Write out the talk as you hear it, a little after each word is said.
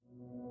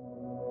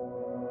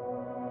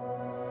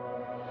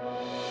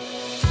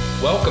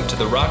Welcome to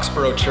the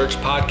Roxborough Church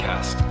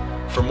Podcast.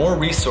 For more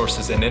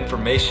resources and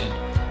information,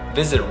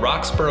 visit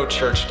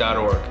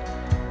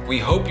roxboroughchurch.org. We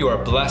hope you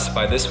are blessed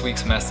by this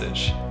week's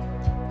message.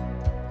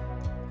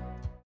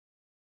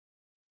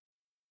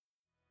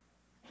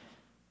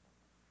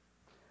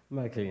 I'm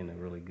actually in a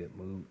really good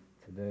mood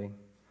today.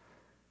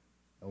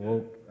 I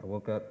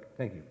woke up.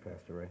 Thank you,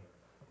 Pastor Ray.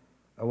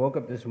 I woke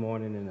up this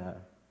morning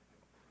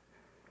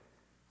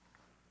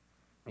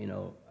and I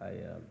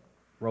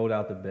rolled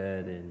out the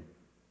bed and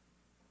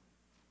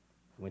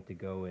went to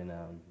go and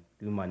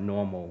do my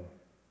normal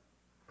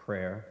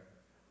prayer.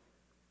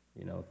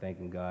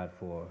 Thanking God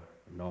for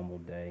a normal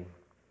day.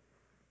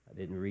 I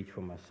didn't reach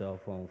for my cell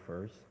phone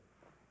first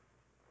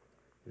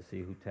to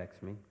see who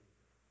texted me.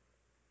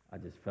 I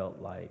just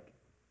felt like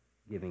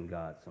giving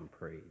God some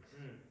praise.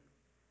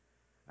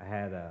 I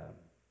had a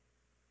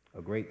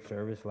great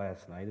service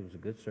last night. It was a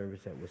good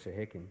service at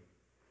Wissahickon.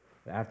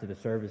 After the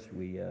service,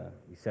 we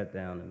sat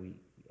down and we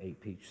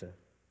ate pizza.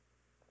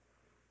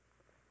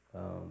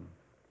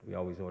 We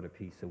always order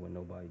pizza when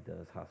nobody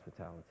does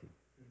hospitality.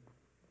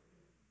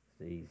 It's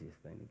the easiest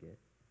thing to get.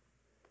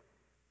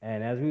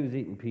 And as we was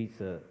eating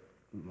pizza,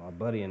 my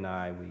buddy and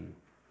I, we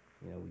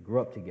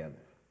grew up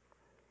together.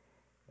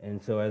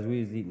 And so as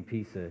we was eating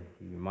pizza,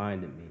 he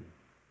reminded me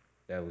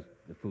that was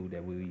the food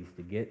that we used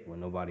to get when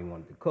nobody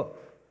wanted to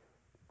cook.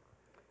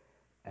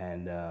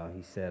 And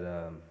he said,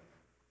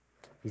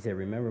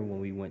 remember when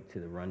we went to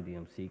the Run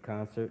DMC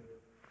concert?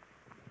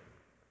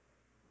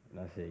 And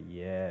I said,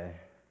 yeah.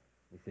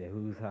 He said,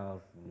 whose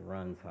house? And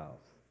Run's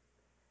house.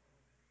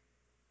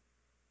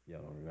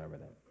 Y'all don't remember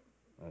that?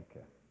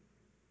 Okay.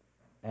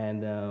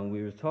 And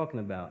we were talking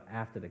about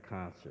after the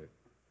concert,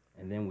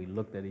 and then we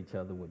looked at each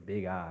other with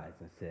big eyes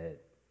and said,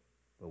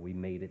 but we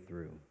made it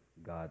through.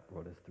 God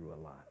brought us through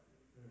a lot.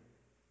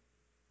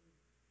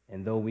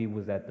 And though we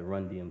was at the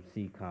Run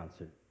DMC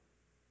concert,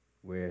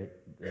 where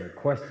the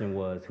question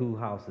was, whose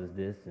house is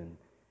this? And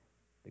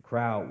the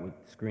crowd would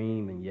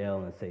scream and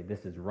yell and say,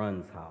 this is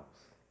Run's house,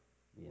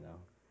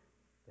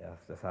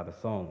 That's how the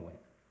song went.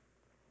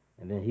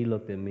 And then he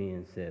looked at me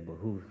and said, but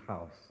whose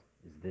house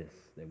is this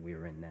that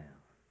we're in now?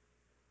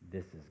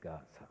 This is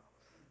God's house.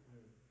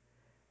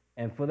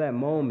 And for that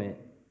moment,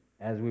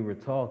 as we were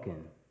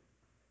talking,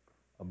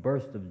 a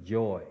burst of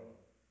joy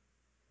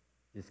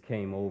just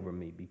came over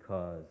me,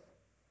 because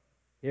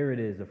here it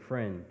is, a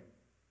friend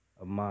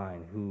of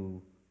mine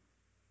who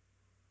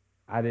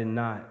I did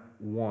not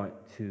want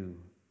to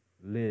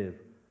live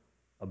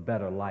a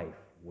better life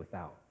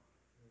without.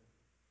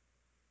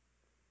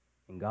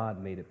 And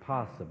God made it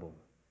possible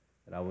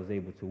that I was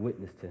able to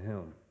witness to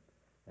him,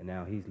 and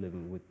now he's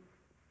living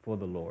for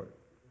the Lord,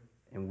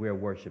 and we're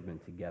worshiping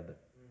together.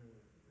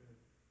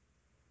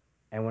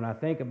 And when I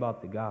think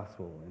about the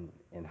gospel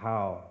and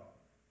how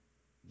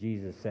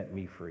Jesus set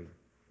me free,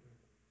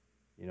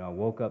 I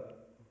woke up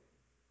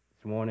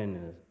this morning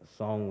and a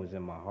song was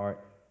in my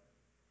heart,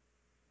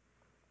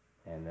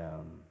 and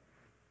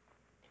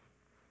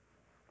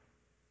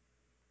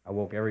I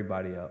woke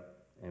everybody up,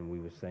 and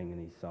we were singing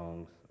these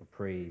songs of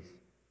praise,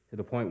 to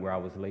the point where I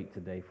was late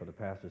today for the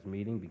pastor's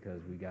meeting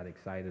because we got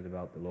excited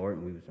about the Lord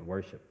and we was in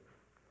worship.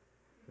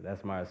 So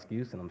that's my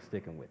excuse, and I'm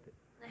sticking with it.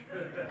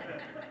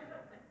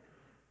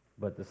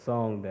 But the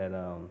song that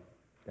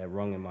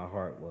rung in my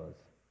heart was,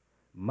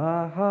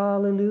 my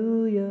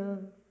hallelujah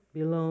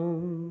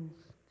belongs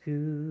to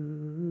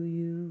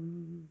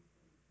you.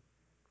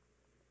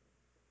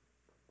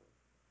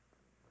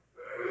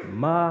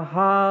 My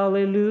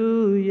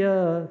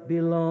hallelujah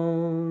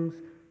belongs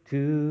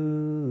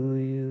to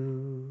you.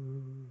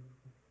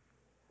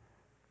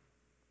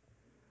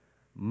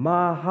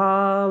 My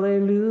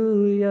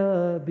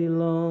hallelujah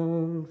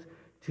belongs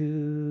to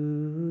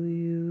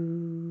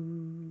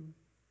you.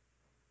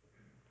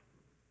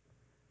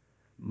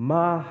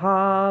 My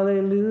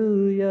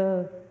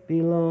hallelujah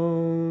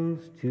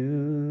belongs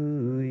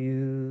to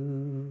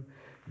you.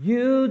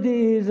 You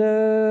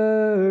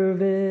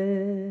deserve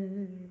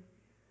it.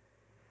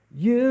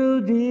 You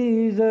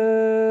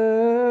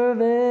deserve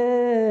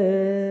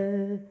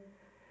it.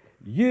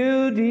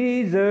 You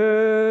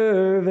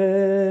deserve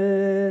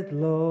it,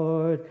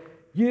 Lord.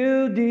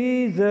 You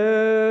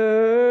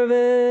deserve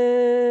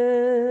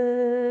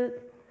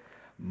it.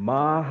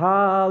 My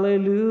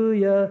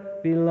hallelujah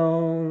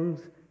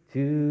belongs to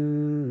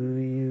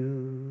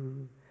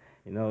you.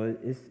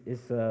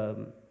 It's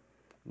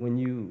when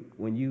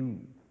you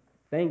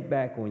think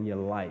back on your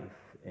life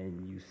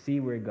and you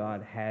see where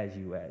God has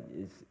you at,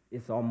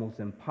 it's almost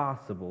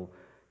impossible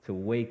to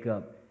wake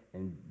up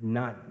and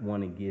not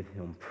want to give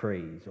him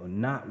praise or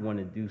not want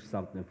to do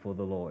something for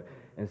the Lord.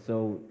 And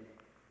so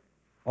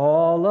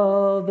all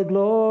of the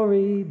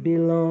glory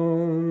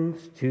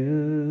belongs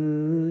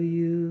to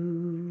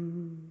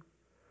you.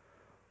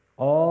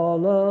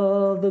 All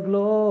of the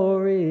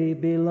glory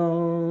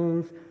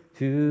belongs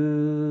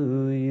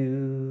to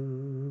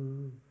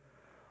you.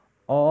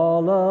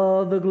 All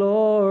of the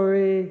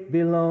glory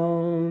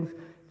belongs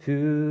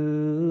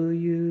to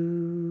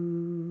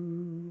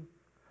you.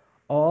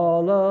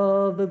 All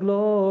of the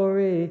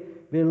glory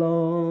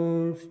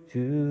belongs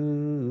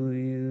to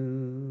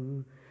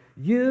you.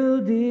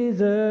 You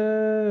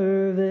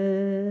deserve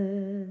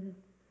it.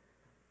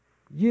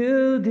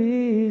 You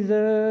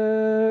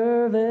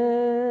deserve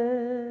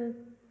it.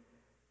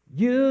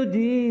 You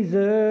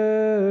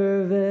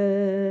deserve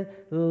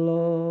it,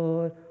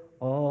 Lord,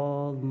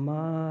 all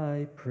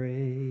my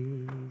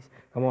praise.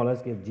 Come on,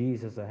 let's give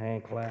Jesus a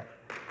hand clap.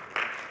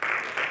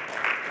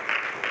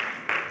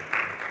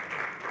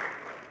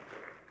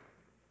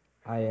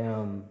 I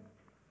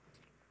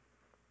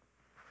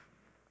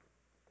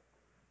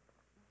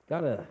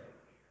got a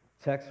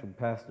text from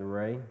Pastor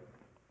Ray,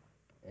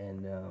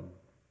 and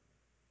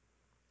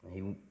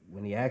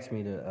when he asked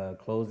me to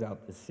close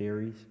out the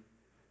series,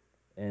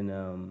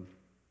 and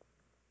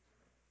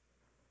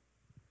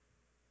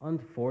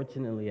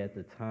unfortunately at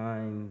the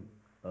time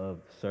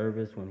of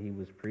service when he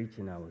was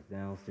preaching, I was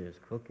downstairs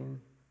cooking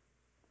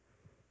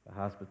for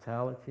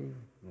hospitality.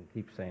 I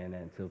keep saying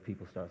that until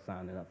people start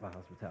signing up for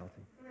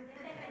hospitality.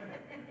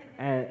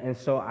 And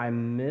so I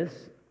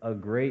missed a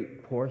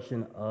great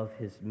portion of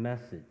his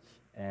message.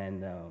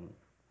 And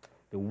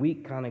the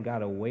week kind of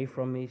got away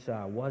from me, so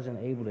I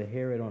wasn't able to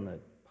hear it on the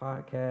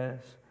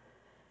podcast.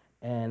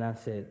 And I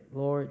said,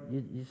 Lord,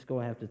 you're just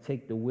going to have to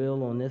take the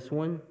wheel on this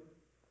one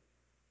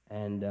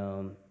and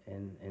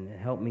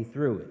help me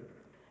through it.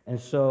 And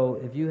so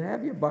if you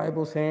have your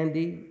Bibles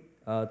handy,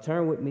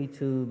 turn with me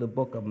to the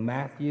book of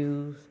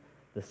Matthew,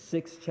 the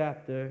 6th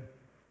chapter,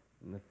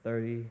 and the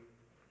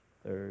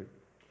 33rd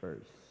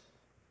verse.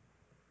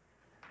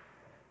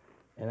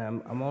 And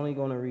I'm only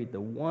going to read the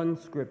one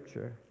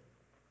scripture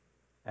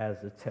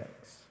as a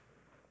text.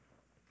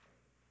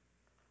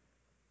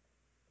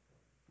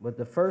 But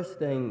the first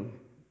thing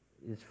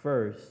is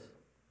first,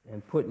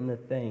 and putting the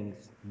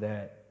things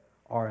that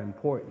are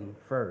important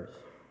first.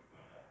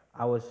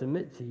 I would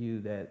submit to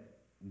you that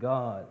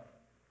God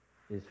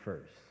is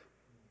first.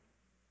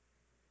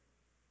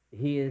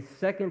 He is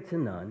second to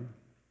none,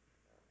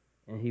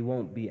 and he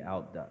won't be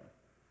outdone.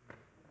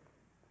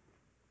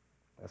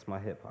 That's my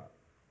hip hop.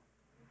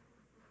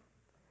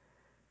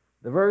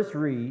 The verse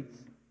reads,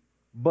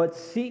 "But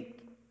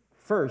seek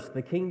first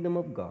the kingdom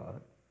of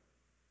God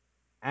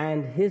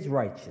and his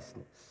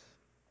righteousness,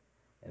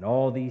 and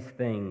all these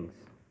things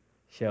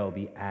shall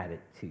be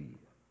added to you."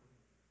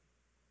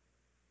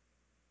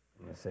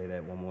 I'm going to say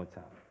that one more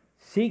time.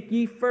 Seek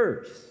ye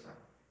first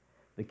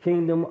the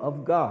kingdom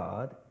of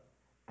God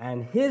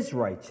and his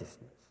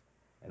righteousness,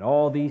 and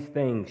all these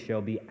things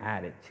shall be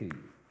added to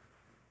you.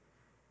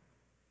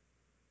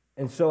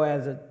 And so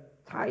as a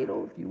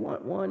title, if you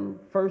want one,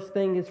 first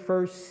thing is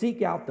first,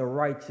 seek out the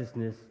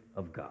righteousness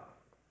of God.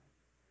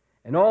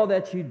 And all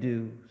that you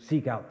do,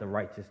 seek out the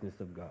righteousness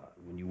of God.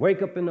 When you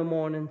wake up in the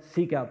morning,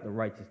 seek out the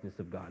righteousness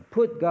of God.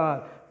 Put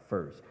God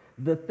first.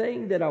 The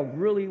thing that I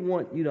really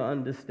want you to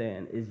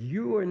understand is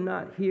you are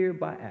not here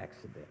by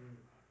accident.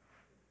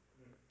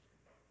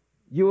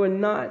 You are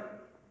not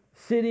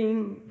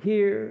sitting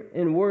here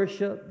in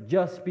worship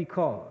just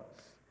because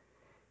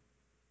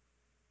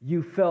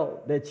you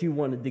felt that you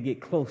wanted to get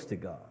close to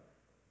God.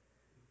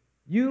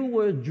 You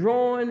were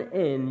drawn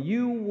in,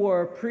 you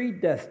were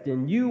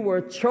predestined, you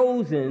were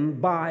chosen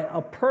by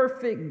a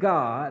perfect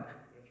God.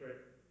 That's right.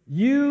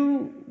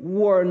 You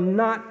were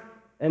not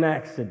an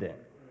accident.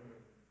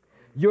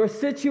 Your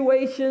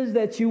situations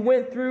that you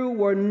went through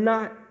were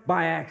not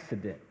by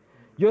accident.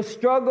 Your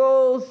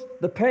struggles,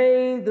 the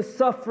pain, the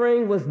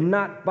suffering was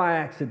not by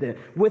accident.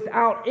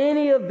 Without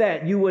any of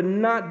that, you would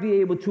not be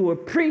able to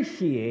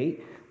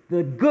appreciate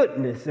the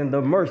goodness and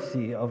the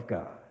mercy of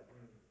God.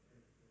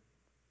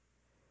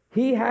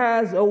 He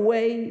has a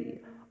way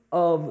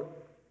of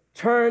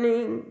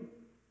turning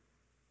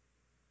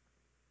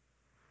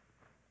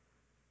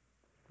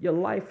your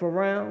life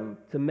around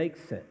to make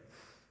sense.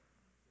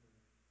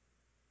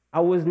 I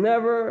was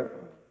never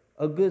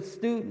a good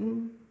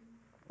student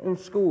in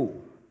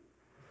school.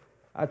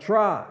 I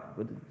tried,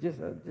 but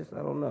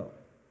I don't know.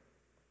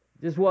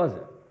 Just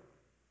wasn't.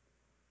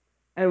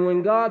 And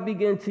when God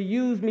began to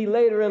use me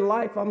later in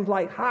life, I'm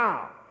like,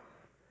 how?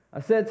 I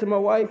said to my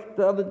wife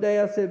the other day,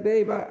 I said,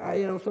 babe,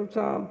 I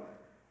sometimes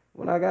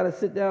when I got to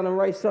sit down and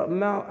write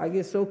something out, I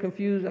get so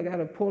confused. I got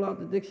to pull out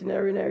the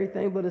dictionary and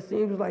everything, but it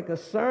seems like a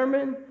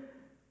sermon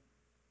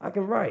I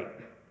can write.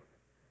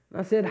 And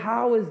I said,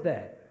 how is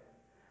that?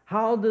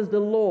 How does the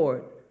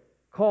Lord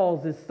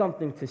cause this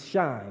something to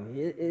shine?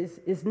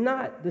 It's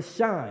not the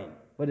shine,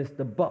 but it's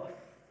the buff.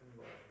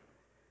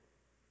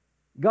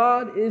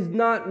 God is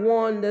not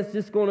one that's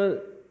just going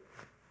to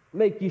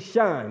make you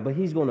shine, but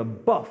he's going to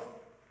buff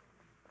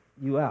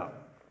you out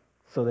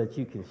so that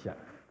you can shine.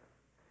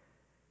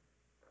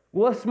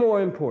 What's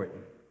more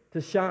important,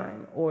 to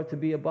shine or to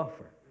be a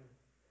buffer?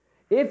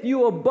 If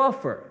you're a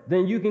buffer,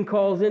 then you can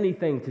cause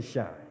anything to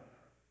shine.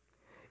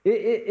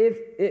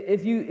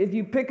 If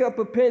you pick up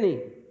a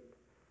penny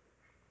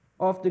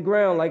off the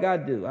ground like I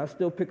do, I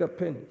still pick up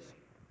pennies.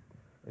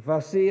 If I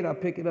see it, I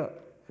pick it up.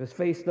 If it's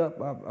faced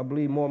up, I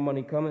believe more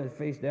money coming. If it's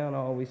face down, I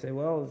always say,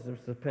 well, it's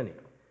just a penny.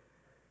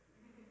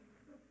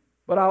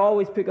 But I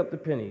always pick up the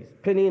pennies.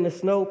 Penny in the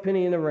snow,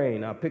 penny in the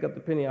rain. I pick up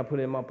the penny, I put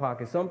it in my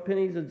pocket. Some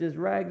pennies are just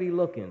raggedy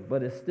looking,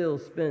 but it still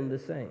spins the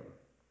same.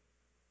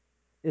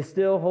 It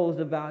still holds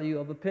the value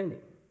of a penny.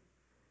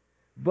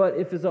 But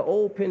if it's an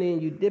old penny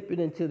and you dip it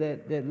into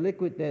that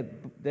liquid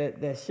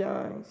that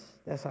shines,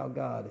 that's how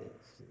God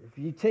is. If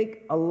you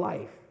take a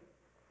life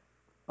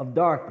of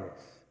darkness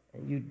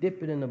and you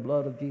dip it in the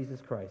blood of Jesus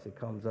Christ, it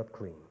comes up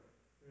clean.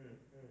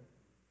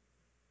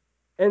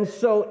 And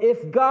so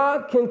if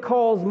God can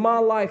cause my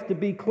life to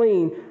be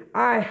clean,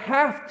 I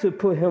have to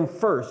put him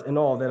first in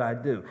all that I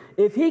do.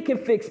 If he can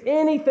fix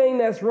anything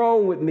that's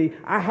wrong with me,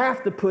 I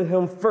have to put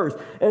him first.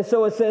 And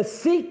so it says,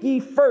 seek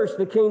ye first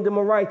the kingdom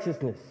of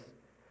righteousness.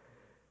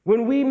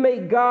 When we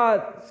make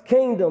God's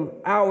kingdom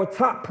our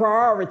top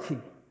priority,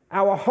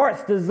 our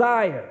heart's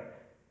desire,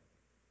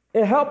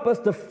 it helps us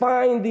to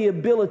find the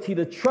ability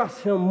to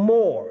trust him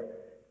more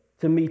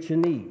to meet your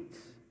needs.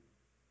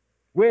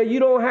 Where you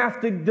don't have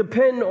to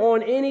depend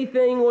on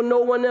anything or no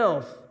one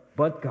else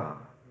but God.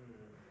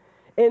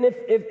 And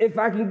if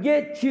I can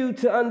get you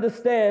to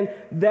understand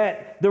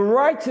that the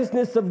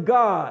righteousness of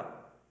God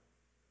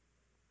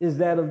is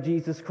that of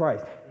Jesus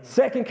Christ.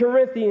 2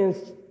 Corinthians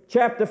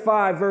chapter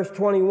 5, verse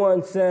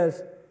 21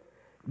 says,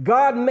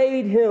 God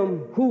made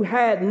him who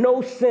had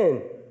no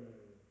sin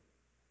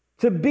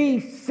to be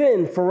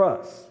sin for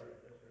us,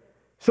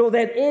 so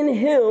that in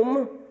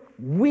him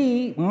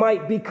we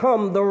might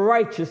become the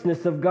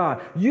righteousness of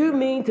God. You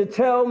mean to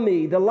tell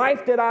me the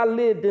life that I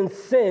lived in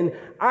sin,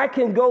 I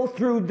can go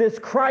through this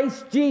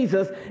Christ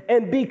Jesus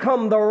and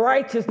become the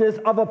righteousness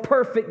of a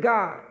perfect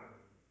God?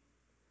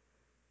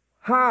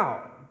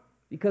 How?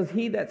 Because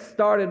he that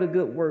started a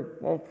good work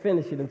won't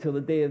finish it until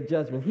the day of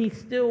judgment. He's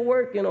still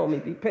working on me.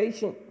 Be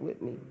patient with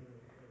me,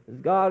 because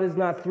God is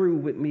not through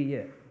with me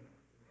yet.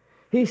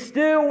 He's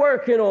still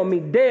working on me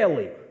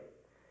daily.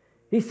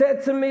 He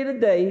said to me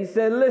today, he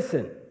said,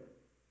 listen,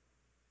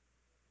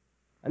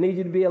 I need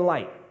you to be a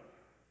light.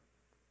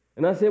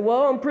 And I said,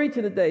 well, I'm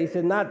preaching today. He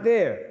said, not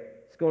there.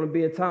 It's going to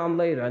be a time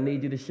later. I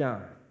need you to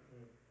shine.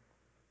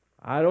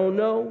 I don't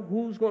know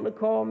who's going to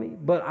call me,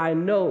 but I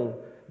know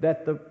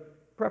that the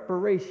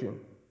preparation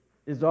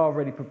is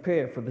already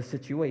prepared for the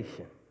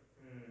situation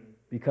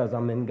because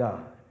I'm in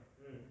God.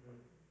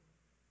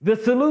 The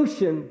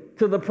solution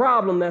to the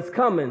problem that's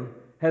coming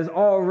has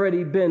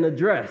already been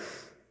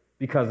addressed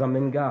because I'm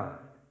in God.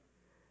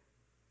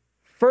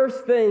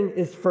 First thing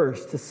is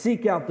first, to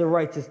seek out the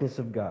righteousness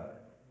of God.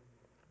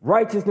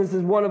 Righteousness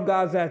is one of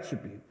God's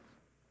attributes.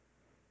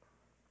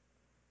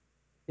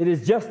 It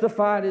is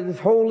justified, it is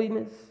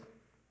holiness.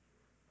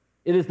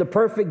 It is the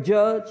perfect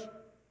judge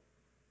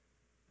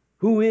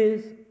who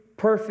is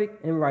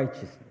perfect in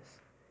righteousness.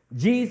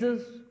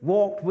 Jesus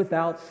walked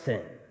without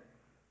sin.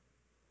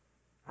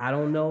 I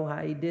don't know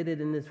how he did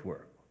it in this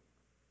world,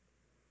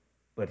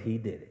 but he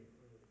did it.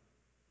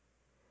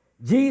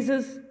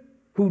 Jesus,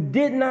 who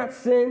did not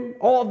sin,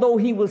 although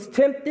he was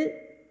tempted,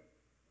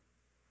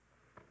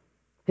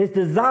 his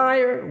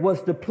desire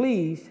was to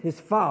please his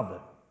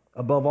Father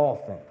above all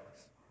things.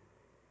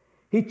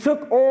 He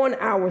took on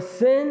our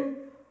sin.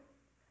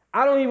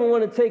 I don't even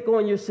want to take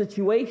on your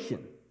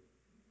situation.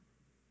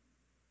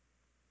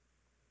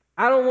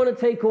 I don't want to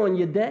take on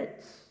your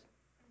debts.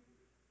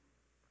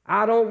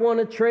 I don't want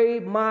to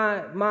trade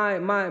my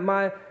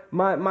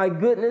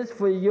goodness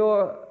for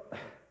your.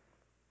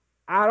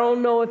 I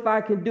don't know if I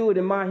can do it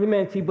in my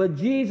humanity, but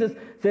Jesus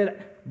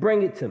said,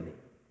 bring it to me.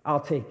 I'll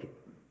take it.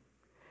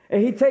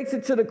 And he takes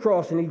it to the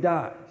cross and he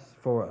dies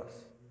for us.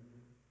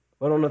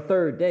 But on the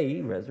third day, he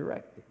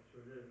resurrected.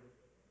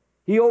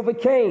 He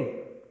overcame.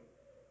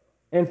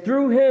 And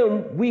through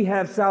him, we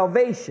have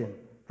salvation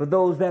for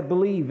those that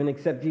believe and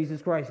accept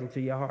Jesus Christ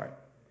into your heart.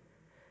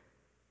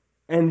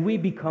 And we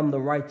become the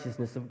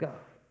righteousness of God.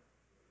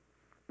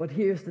 But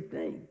here's the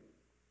thing.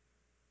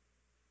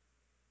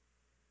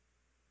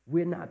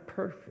 We're not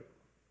perfect.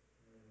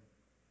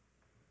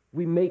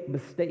 We make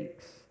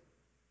mistakes.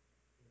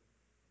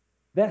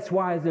 That's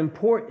why it's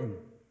important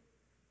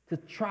to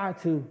try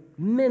to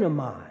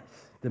minimize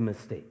the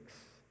mistakes,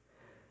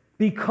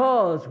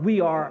 because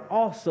we are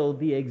also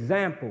the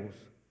examples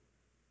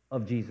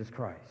of Jesus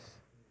Christ.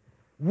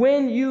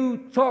 When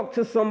you talk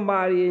to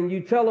somebody and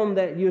you tell them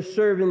that you're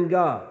serving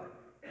God,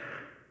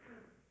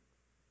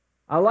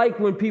 I like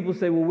when people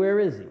say, well, where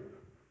is he?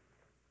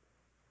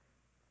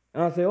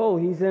 And I say, oh,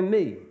 he's in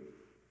me.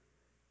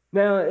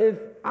 Now, if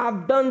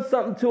I've done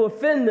something to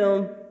offend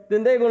them,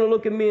 then they're going to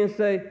look at me and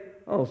say,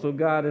 oh, so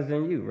God is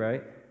in you,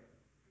 right?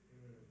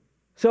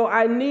 So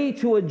I need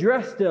to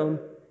address them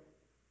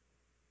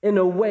in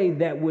a way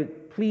that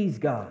would please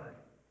God,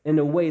 in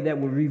a way that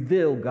would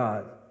reveal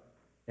God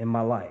in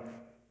my life.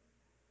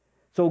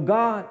 So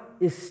God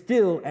is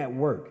still at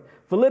work.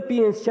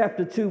 Philippians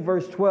chapter 2,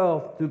 verse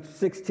 12 through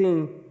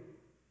 16,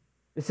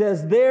 it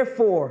says,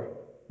 therefore,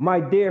 my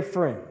dear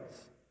friends,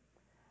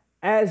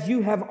 as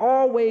you have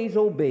always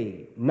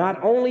obeyed,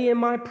 not only in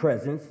my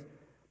presence,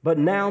 but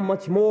now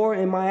much more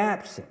in my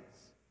absence,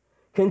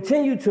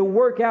 continue to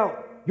work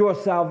out your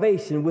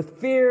salvation with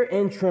fear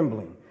and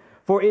trembling,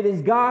 for it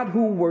is God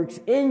who works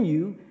in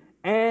you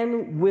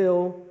and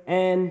will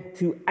and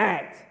to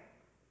act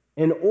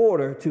in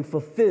order to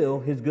fulfill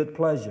his good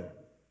pleasure.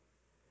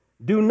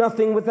 Do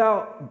nothing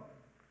without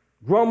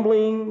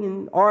grumbling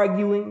and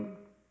arguing,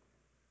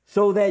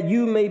 so that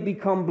you may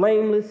become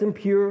blameless and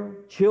pure,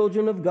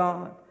 children of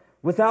God,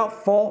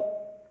 without fault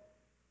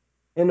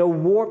in a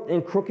warped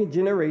and crooked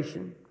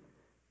generation.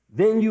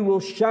 Then you will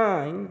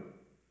shine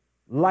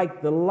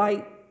like the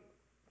light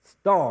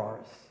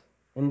stars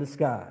in the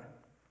sky,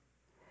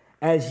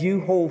 as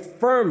you hold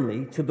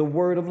firmly to the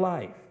word of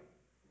life.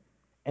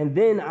 And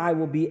then I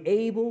will be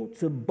able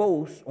to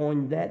boast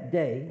on that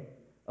day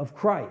of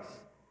Christ,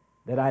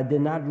 that I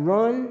did not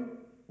run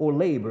or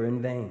labor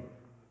in vain.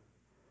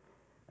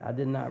 I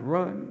did not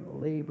run or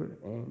labor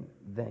in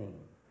vain.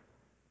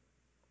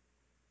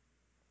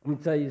 I'm going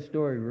to tell you a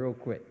story real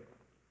quick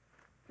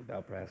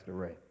about Pastor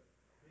Ray.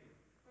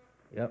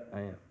 Yep, I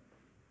am.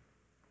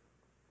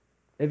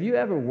 If you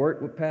ever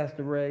worked with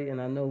Pastor Ray, and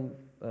I know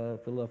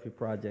Philadelphia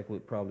Project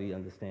would probably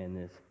understand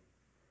this,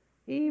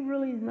 he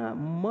really is not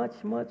much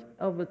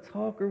of a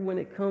talker when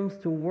it comes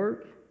to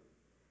work.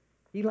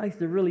 He likes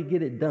to really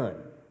get it done.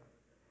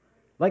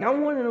 Like,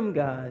 I'm one of them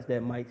guys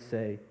that might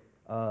say,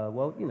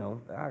 well, you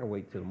know, I can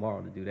wait till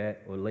tomorrow to do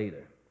that or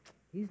later.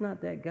 He's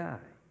not that guy.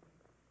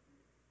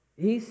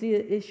 He see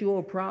an issue or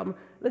a problem.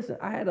 Listen,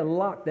 I had a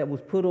lock that was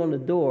put on the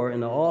door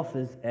in the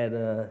office at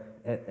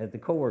the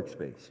co-work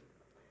space.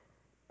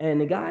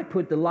 And the guy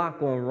put the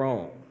lock on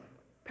wrong.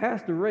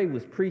 Pastor Ray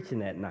was preaching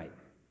that night.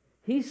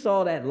 He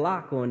saw that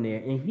lock on there,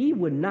 and he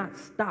would not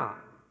stop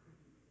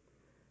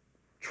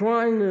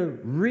trying to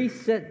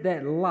reset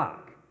that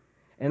lock.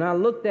 And I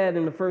looked at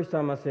him the first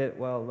time. I said,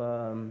 well,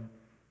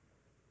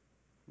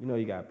 you know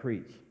you got to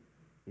preach.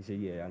 He said,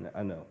 yeah,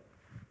 I know.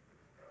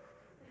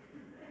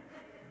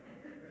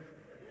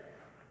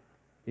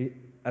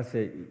 I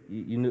said,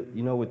 you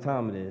know what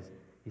time it is?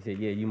 He said,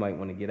 yeah, you might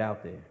want to get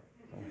out there.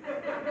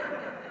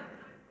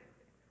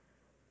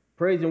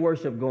 Praise and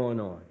worship going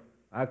on.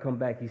 I come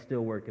back, he's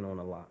still working on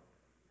a lot.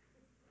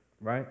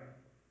 Right?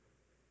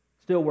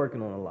 Still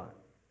working on a lot.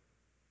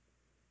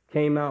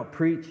 Came out,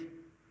 preached,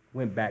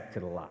 went back to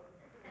the lot.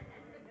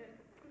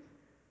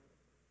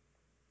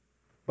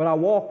 But I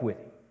walk with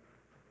him.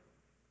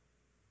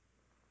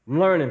 I'm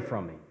learning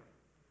from him.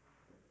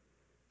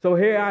 So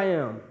here I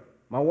am,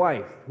 my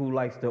wife, who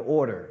likes to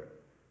order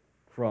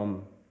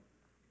from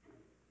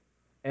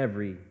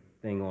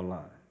everything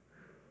online.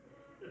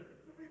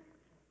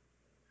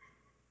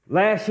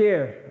 Last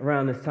year,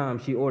 around this time,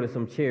 she ordered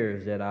some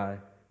chairs that I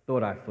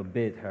thought I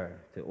forbid her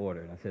to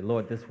order. And I said,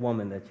 Lord, this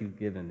woman that you've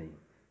given me.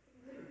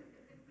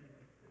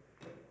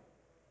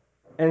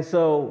 And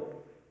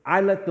so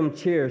I let them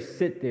chairs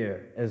sit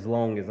there as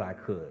long as I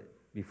could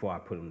before I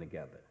put them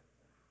together.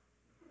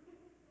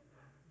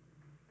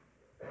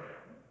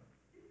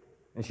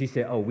 And she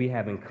said, oh, we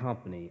having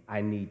company. I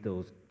need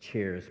those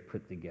chairs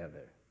put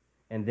together.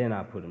 And then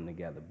I put them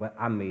together. But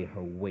I made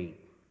her wait.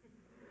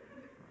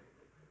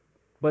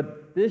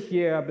 But this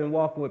year I've been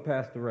walking with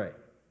Pastor Ray.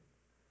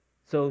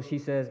 So she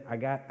says, I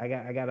got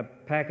a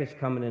package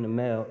coming in the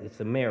mail. It's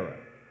a mirror.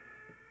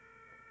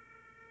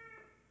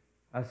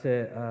 I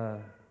said,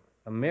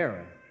 a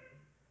mirror?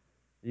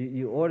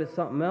 You ordered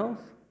something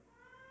else?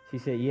 She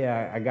said,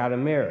 yeah, I got a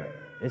mirror.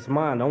 It's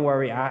mine. Don't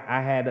worry.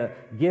 I had a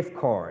gift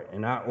card,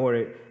 and I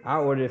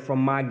ordered it from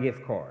my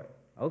gift card.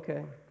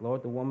 Okay,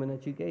 Lord, the woman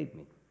that you gave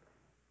me.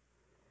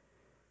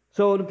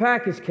 So the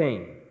package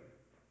came.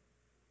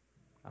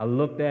 I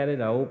looked at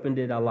it. I opened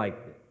it. I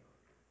liked it.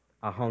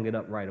 I hung it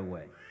up right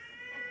away.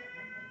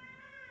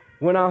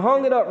 When I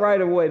hung it up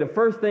right away, the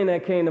first thing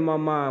that came to my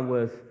mind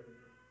was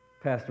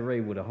Pastor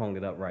Ray would have hung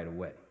it up right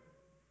away.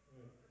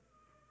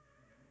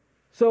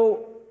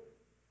 So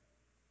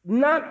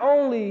not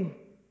only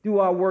do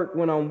I work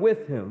when I'm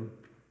with him,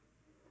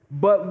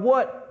 but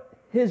what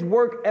his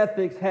work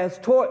ethics has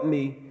taught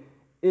me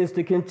is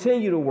to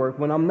continue to work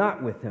when I'm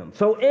not with him.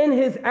 So in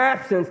his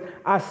absence,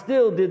 I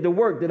still did the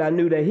work that I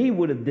knew that he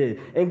would have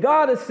did. And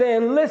God is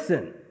saying,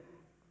 listen,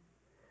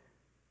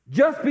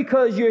 just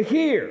because you're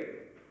here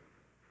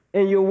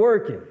and you're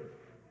working,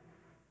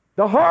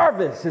 the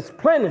harvest is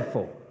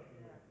plentiful,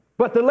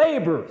 but the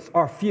laborers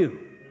are few.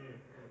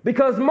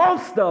 Because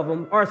most of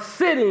them are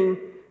sitting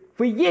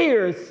for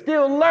years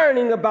still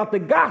learning about the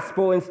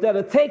gospel instead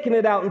of taking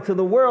it out into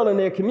the world and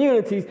their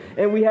communities,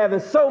 and we having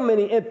so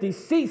many empty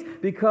seats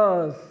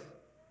because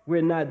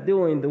we're not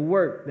doing the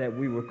work that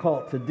we were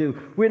called to do.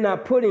 We're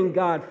not putting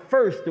God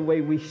first the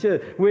way we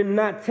should. We're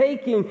not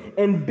taking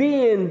and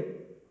being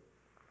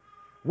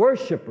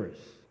worshipers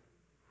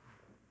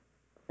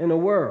in the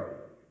world.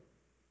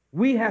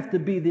 We have to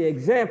be the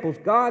examples.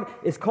 God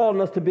is calling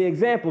us to be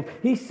examples.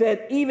 He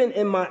said, even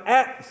in my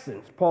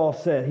absence, Paul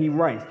said, he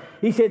writes,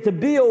 he said, to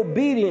be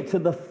obedient to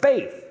the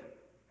faith.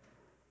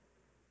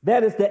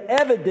 That is the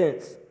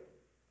evidence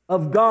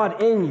of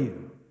God in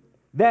you.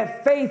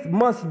 That faith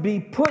must be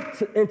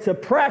put into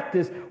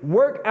practice.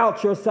 Work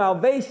out your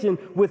salvation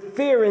with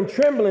fear and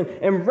trembling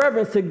and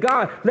reverence to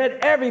God. Let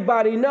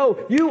everybody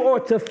know you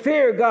ought to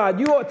fear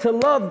God. You ought to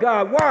love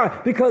God. Why?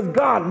 Because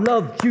God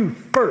loved you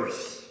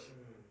first.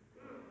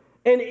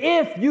 And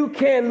if you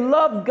can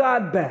love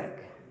God back,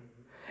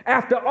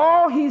 after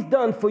all he's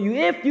done for you,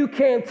 if you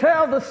can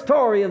tell the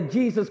story of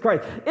Jesus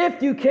Christ,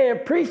 if you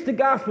can preach the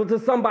gospel to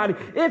somebody,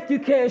 if you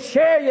can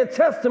share your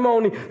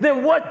testimony,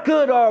 then what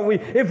good are we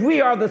if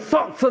we are the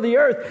salts of the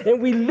earth and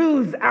we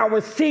lose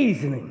our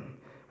seasoning?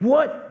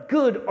 What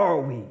good are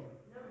we? No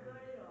good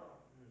at all.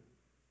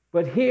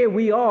 But here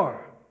we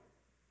are,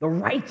 the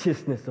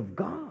righteousness of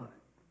God.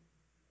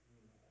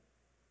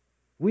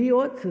 We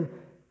ought to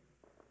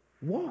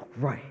walk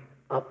right,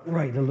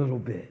 upright a little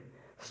bit.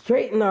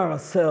 Straighten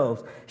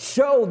ourselves,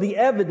 show the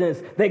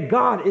evidence that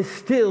God is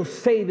still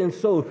saving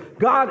souls.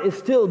 God is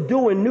still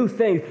doing new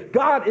things.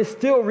 God is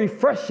still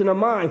refreshing the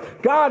mind.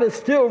 God is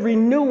still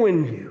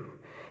renewing you.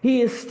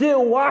 He is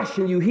still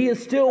washing you. He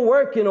is still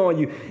working on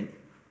you.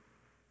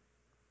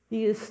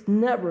 He is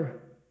never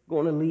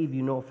going to leave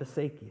you nor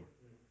forsake you.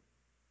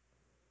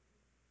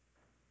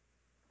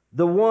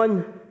 The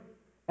one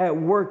at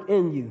work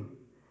in you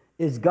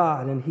is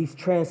God, and he's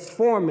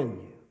transforming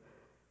you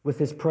with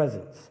his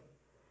presence.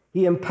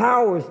 He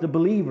empowers the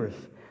believers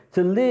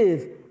to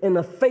live in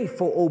a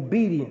faithful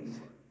obedience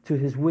to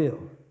his will.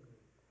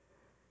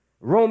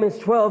 Romans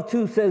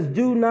 12:2 says,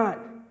 do not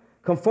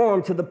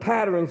conform to the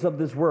patterns of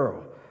this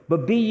world,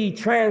 but be ye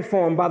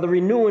transformed by the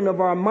renewing of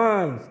our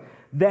minds,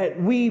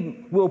 that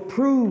we will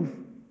prove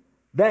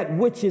that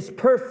which is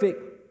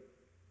perfect,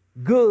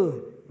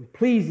 good, and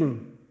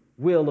pleasing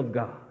will of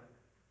God.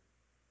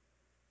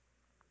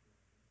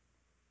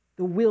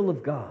 The will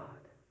of God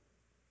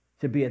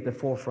should be at the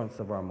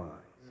forefronts of our minds.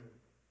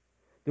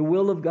 The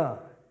will of God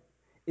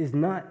is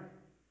not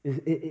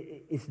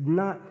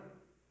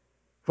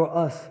for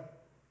us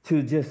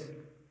to just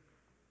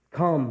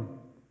come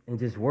and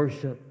just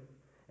worship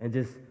and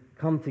just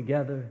come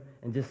together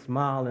and just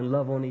smile and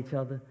love on each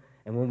other.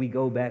 And when we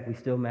go back, we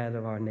still mad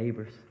at our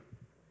neighbors.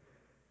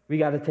 We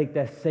got to take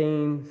that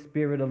same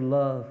spirit of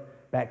love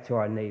back to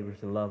our neighbors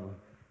and love them.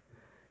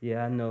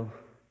 Yeah, I know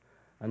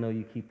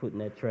you keep putting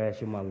that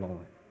trash in my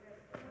lawn,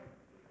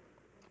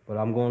 but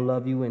I'm going to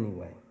love you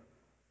anyway.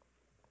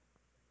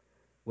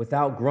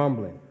 Without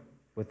grumbling,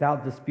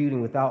 without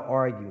disputing, without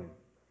arguing.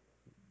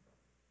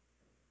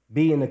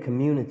 Be in a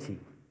community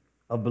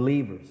of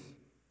believers,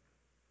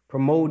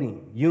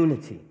 promoting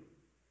unity,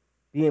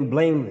 being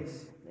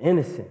blameless,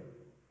 innocent,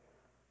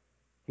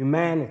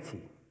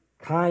 humanity,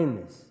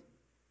 kindness,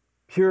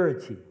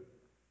 purity,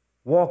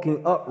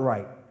 walking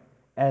upright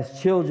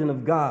as children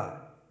of God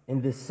in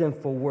this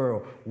sinful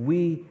world.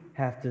 We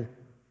have to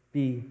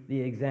be the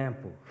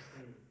examples.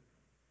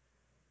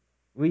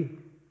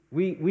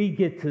 We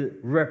get to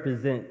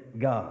represent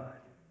God.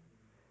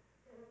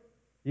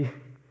 You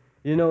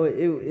know,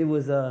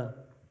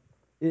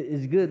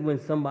 it's good when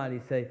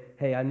somebody say,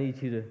 hey, I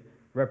need you to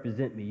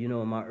represent me. You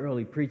know, in my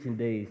early preaching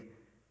days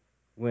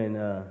when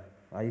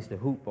I used to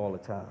hoop all the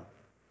time.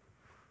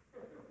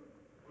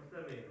 What's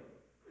that mean?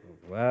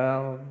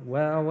 Well.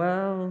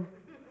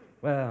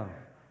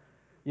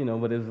 You know,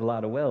 but there's a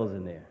lot of wells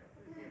in there.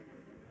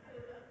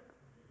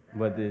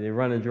 But they're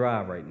running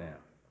dry right now.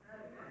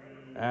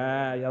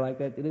 Y'all like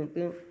that?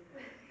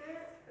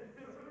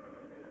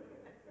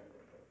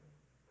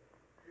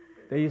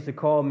 They used to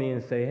call me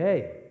and say,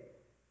 hey,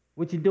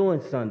 what you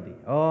doing Sunday?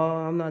 Oh,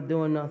 I'm not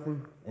doing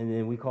nothing. And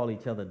then we call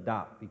each other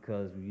Doc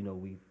because, you know,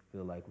 we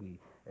feel like we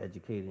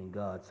educated in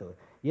God. So,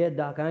 yeah,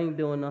 Doc, I ain't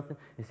doing nothing.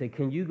 They say,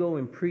 can you go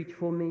and preach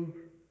for me?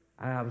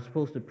 I was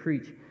supposed to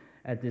preach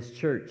at this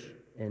church.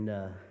 And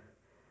I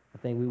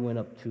think we went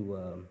up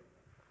the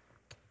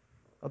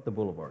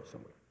boulevard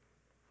somewhere.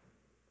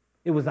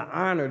 It was an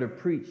honor to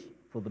preach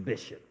for the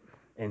bishop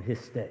and his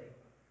stay.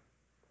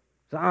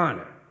 It's an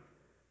honor.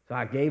 So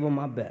I gave him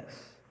my best.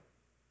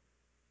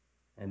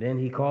 And then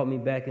he called me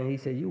back and he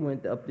said, you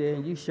went up there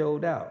and you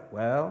showed out.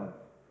 Well.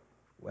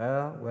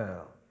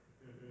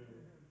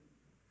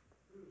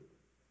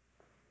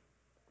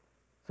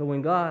 So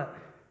when God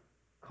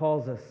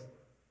calls us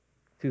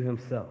to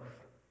himself,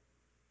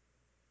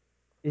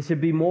 it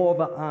should be more of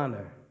an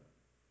honor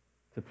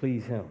to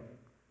please him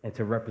and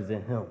to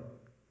represent him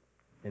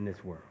in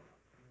this world.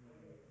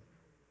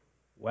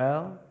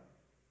 Well,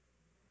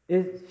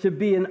 it should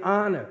be an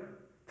honor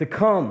to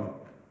come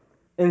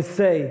and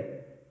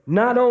say,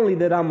 not only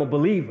that I'm a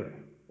believer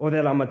or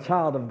that I'm a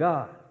child of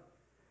God,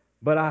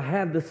 but I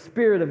have the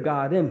Spirit of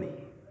God in me.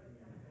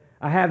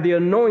 I have the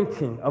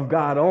anointing of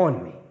God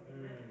on me.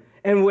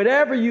 And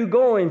whatever you're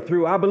going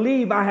through, I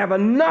believe I have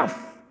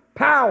enough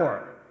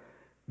power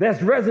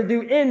that's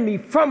residue in me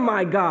from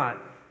my God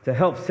to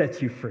help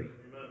set you free.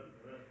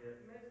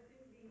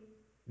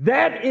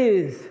 That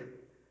is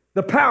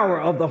the power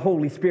of the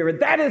Holy Spirit.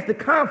 That is the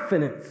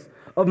confidence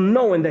of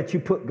knowing that you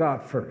put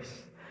God first.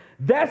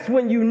 That's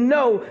when you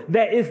know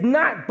that it's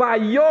not by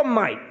your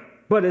might,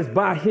 but it's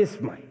by his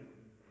might.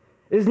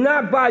 It's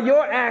not by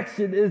your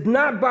action, it's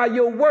not by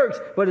your works,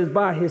 but it's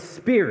by his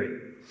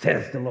Spirit,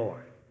 says the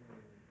Lord.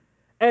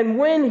 And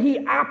when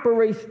he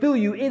operates through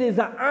you, it is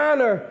an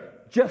honor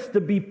just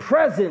to be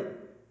present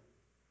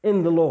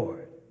in the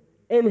Lord,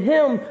 and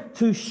him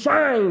to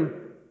shine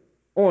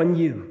on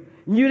you,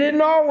 You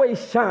didn't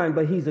always shine,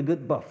 but he's a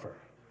good buffer.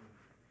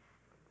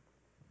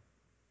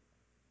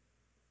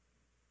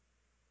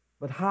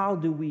 But how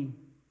do we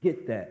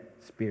get that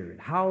spirit?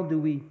 How do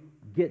we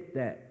get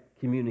that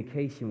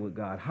communication with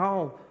God?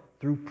 How?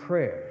 Through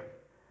prayer.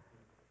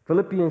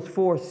 Philippians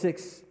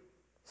 4:6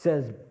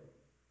 says,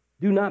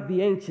 do not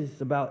be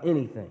anxious about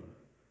anything,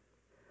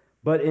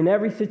 but in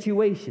every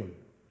situation,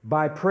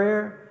 by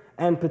prayer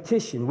and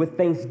petition, with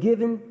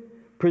thanksgiving,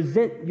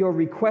 present your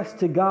request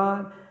to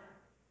God,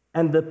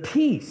 and the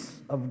peace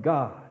of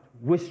God,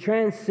 which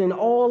transcends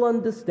all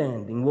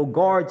understanding, will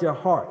guard your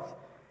heart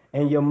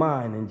and your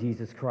mind in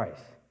Jesus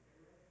Christ.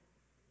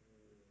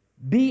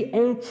 Be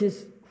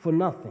anxious for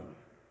nothing.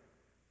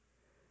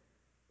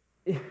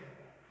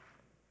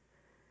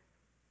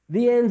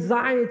 The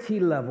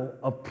anxiety level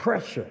of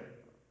pressure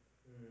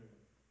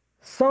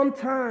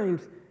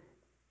sometimes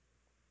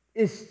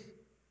is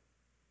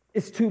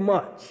too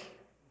much.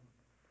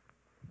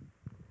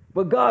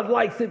 But God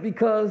likes it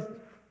because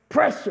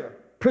pressure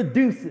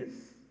produces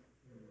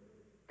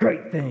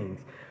great things.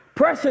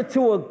 Pressure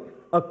to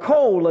a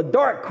coal, a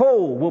dark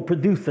coal, will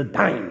produce a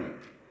diamond.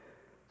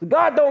 So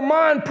God don't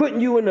mind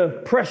putting you in a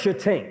pressure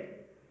tank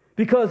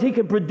because he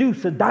can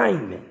produce a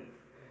diamond.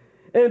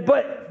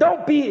 But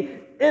don't be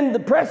in the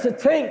pressure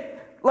tank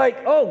like,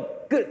 oh,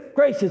 good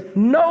gracious.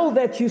 Know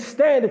that you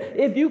stand.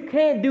 If you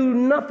can't do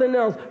nothing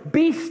else,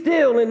 be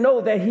still and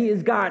know that he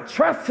is God.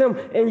 Trust him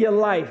in your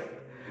life.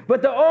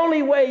 But the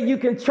only way you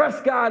can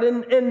trust God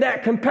in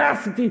that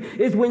capacity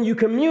is when you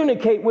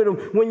communicate with him,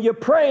 when you're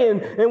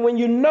praying, and when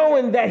you're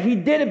knowing that he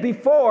did it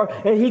before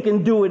and he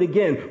can do it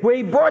again. Where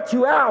he brought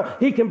you out,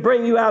 he can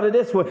bring you out of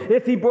this one.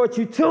 If he brought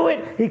you to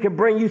it, he can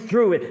bring you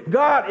through it.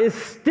 God is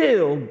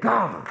still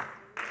God.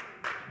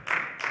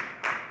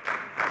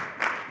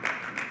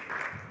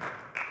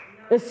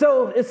 And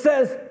so it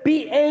says,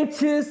 be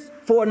anxious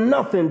for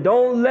nothing.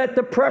 Don't let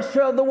the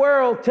pressure of the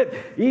world tip.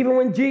 Even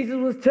when Jesus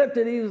was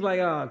tempted, he was like,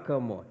 oh,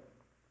 come on.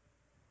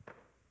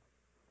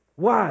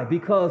 Why?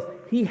 Because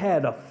he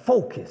had a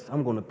focus.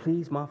 I'm going to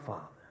please my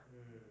Father.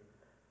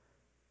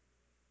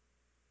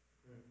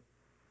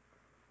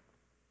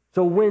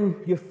 So when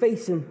you're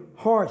facing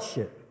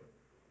hardship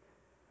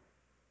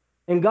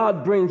and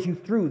God brings you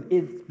through,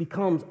 it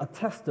becomes a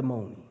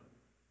testimony,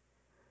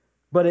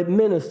 but it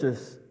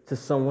ministers to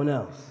someone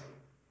else.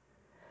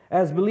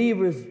 As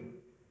believers,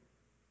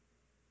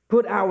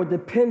 put our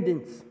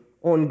dependence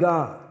on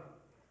God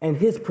and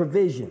his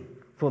provision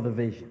for the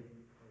vision.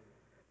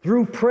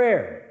 Through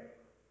prayer,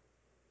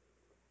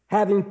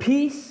 having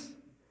peace,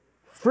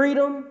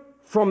 freedom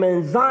from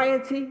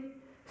anxiety,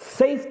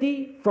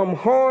 safety from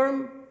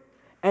harm,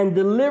 and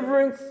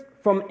deliverance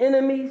from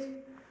enemies,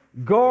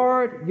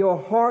 guard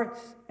your hearts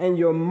and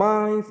your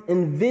minds,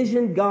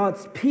 envision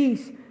God's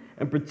peace,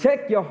 and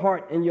protect your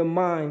heart and your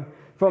mind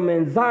from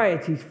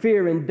anxiety,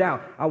 fear, and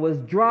doubt. I was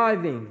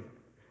driving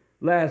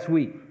last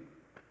week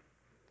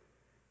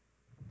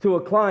to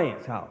a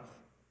client's house,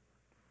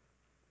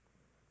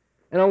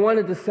 and I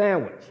wanted the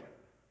sandwich.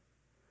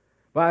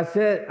 But I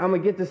said, I'm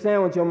going to get the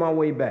sandwich on my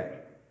way back.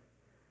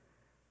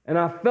 And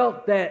I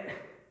felt that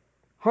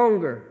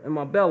hunger in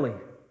my belly.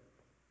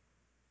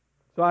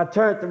 So I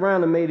turned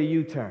around and made a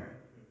U-turn.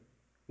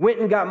 Went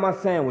and got my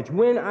sandwich.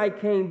 When I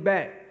came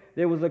back,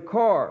 there was a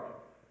car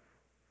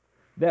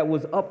that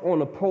was up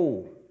on a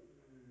pole.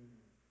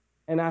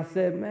 And I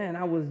said, man,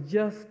 I was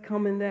just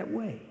coming that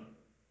way.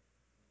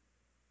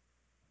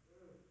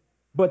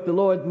 But the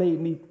Lord made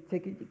me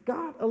take it.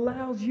 God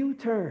allows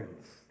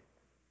U-turns.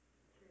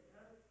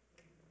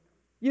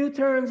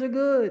 U-turns are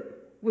good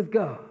with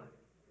God.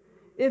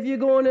 If you're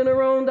going in the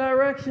wrong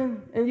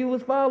direction and you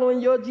was following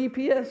your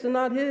GPS and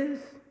not his,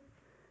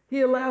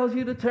 he allows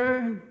you to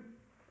turn.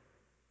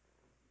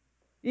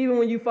 Even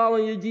when you follow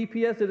your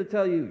GPS, it'll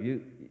tell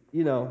you,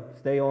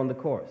 stay on the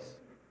course.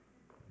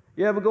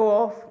 You ever go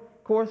off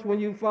course when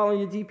you follow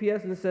your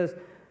GPS and it says,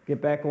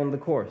 get back on the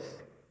course?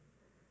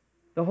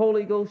 The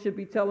Holy Ghost should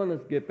be telling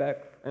us, get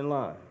back in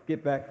line,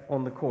 get back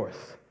on the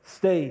course.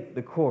 Stay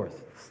the course.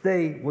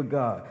 Stay with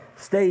God.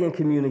 Stay in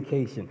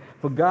communication.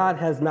 For God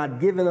has not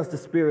given us the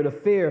spirit of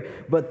fear,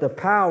 but the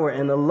power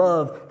and the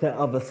love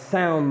of a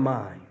sound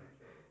mind.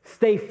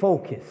 Stay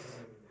focused,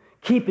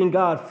 keeping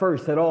God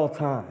first at all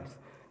times.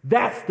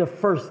 That's the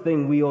first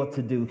thing we ought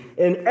to do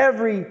in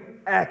every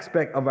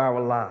aspect of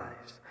our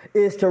lives,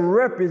 is to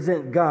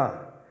represent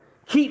God.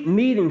 Keep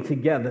meeting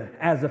together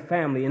as a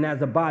family and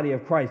as a body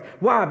of Christ.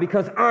 Why?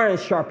 Because iron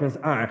sharpens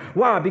iron.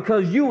 Why?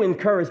 Because you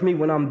encourage me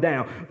when I'm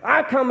down.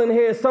 I come in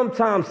here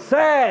sometimes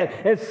sad,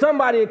 and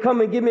somebody will come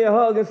and give me a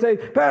hug and say,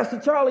 Pastor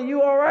Charlie,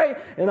 you all right?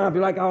 And I'll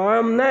be like, oh, I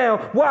am now.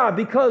 Why?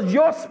 Because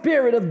your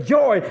spirit of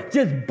joy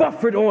just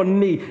buffered on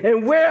me.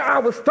 And where I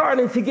was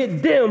starting to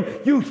get dim,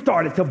 you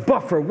started to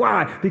buffer.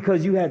 Why?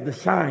 Because you had the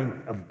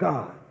shine of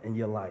God in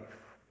your life.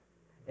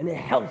 And it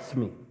helps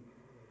me.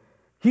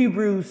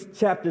 Hebrews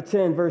chapter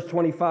 10, verse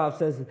 25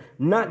 says,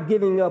 not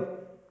giving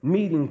up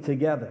meeting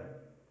together,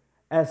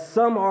 as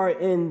some are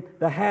in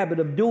the habit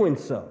of doing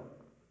so,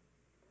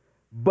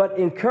 but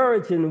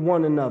encouraging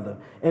one another,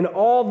 and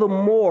all the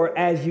more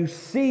as you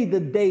see the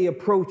day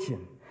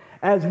approaching.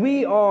 As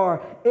we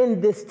are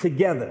in this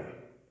together,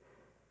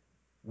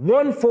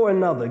 one for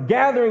another,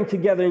 gathering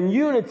together in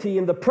unity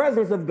in the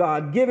presence of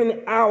God,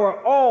 giving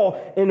our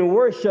all in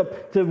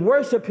worship, to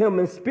worship him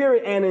in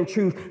spirit and in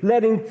truth,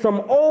 letting some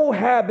old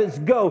habits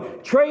go,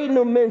 trading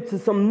them into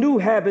some new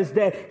habits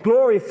that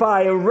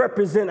glorify and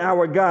represent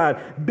our God,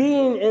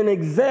 being an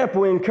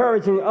example,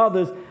 encouraging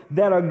others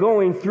that are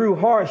going through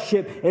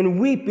hardship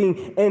and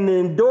weeping and the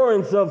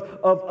endurance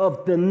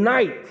of the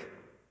night.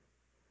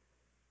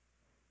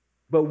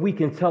 But we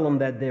can tell them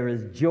that there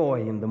is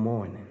joy in the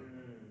morning.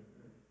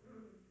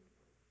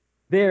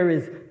 There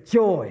is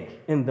joy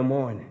in the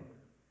morning.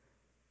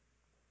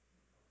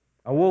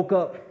 I woke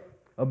up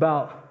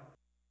about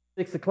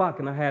 6 o'clock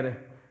and I had a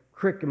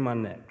crick in my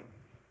neck.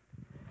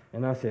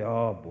 And I said,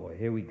 oh boy,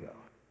 here we go.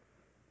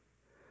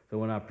 So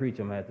when I preach,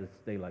 I'm going to have to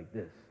stay like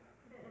this.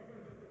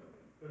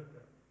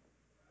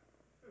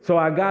 So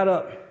I got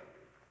up,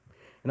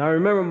 and I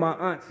remember my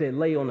aunt said,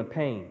 lay on the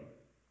pain.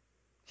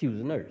 She was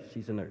a nurse.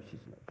 She's a nurse.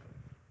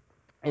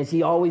 And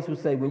she always would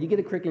say, when you get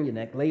a crick in your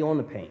neck, lay on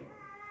the pain.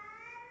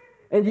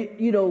 And,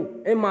 you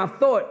know, in my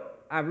thought,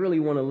 I really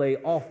want to lay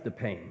off the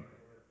pain.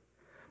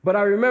 But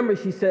I remember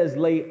she says,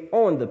 lay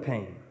on the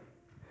pain.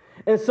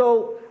 And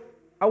so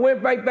I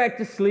went right back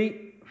to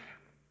sleep.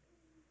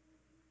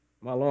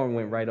 My alarm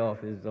went right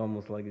off. It's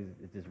almost like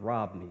it just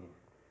robbed me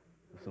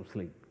of some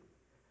sleep.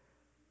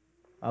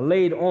 I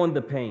laid on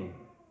the pain.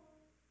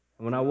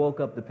 And when I woke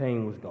up, the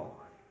pain was gone.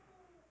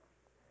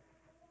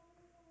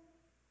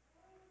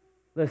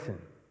 Listen,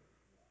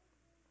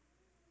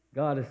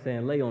 God is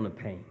saying, lay on the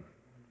pain.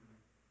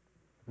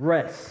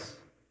 Rest.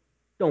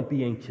 Don't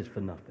be anxious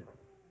for nothing.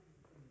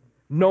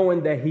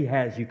 Knowing that he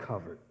has you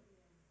covered.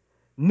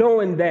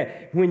 Knowing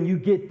that when you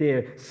get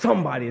there,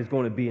 somebody is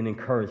going to be an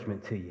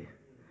encouragement to you.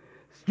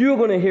 You're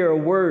going to hear a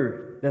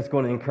word that's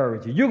going to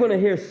encourage you. You're going to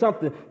hear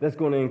something that's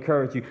going to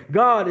encourage you.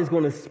 God is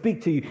going to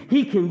speak to you.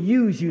 He can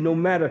use you no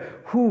matter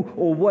who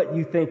or what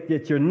you think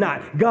that you're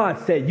not. God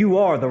said you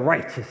are the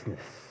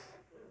righteousness.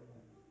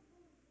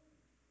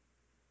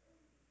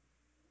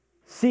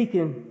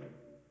 Seeking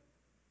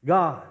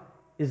God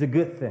is a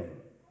good thing.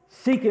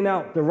 Seeking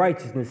out the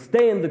righteousness,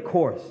 staying the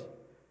course,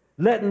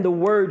 letting the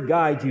word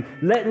guide you,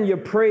 letting your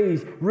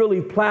praise really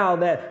plow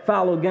that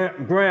fallow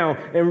ground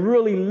and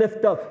really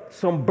lift up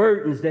some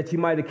burdens that you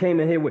might have came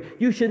in here with.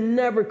 You should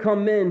never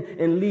come in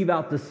and leave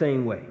out the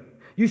same way.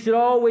 You should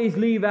always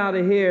leave out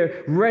of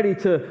here ready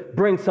to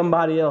bring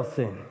somebody else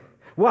in.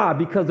 Why?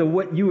 Because of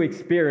what you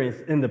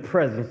experienced in the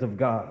presence of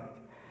God.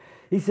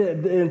 He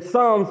said in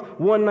Psalms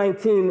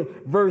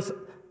 119, verse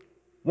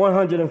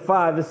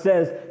 105, it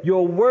says,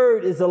 your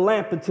word is a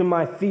lamp unto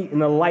my feet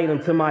and a light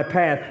unto my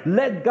path.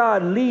 Let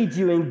God lead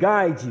you and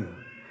guide you.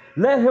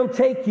 Let him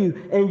take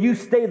you and you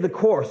stay the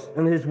course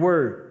in his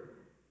word.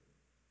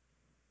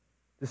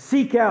 To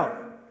seek out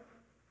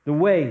the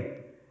way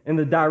and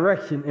the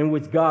direction in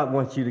which God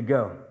wants you to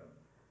go.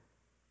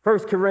 1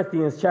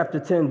 Corinthians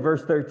chapter 10,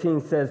 verse 13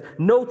 says,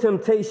 no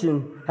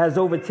temptation has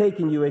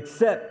overtaken you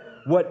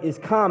except what is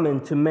common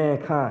to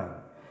mankind.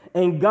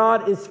 And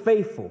God is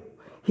faithful.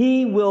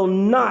 He will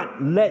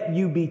not let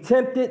you be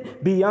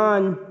tempted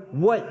beyond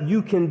what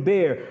you can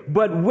bear.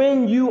 But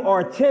when you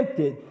are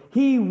tempted,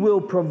 he will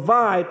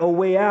provide a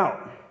way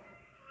out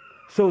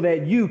so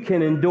that you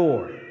can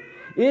endure.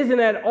 Isn't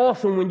that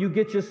awesome when you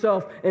get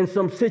yourself in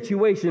some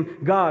situation,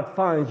 God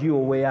finds you a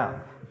way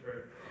out?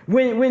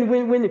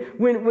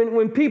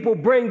 When people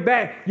bring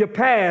back your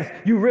past,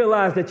 you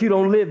realize that you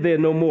don't live there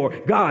no more.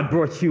 God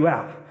brought you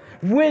out.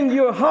 When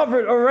you're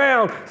hovered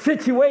around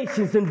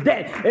situations and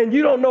debt and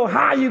you don't know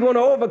how you're going to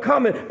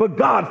overcome it, but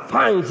God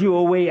finds you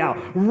a way out.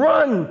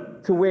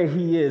 Run to where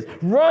he is.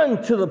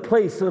 Run to the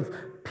place of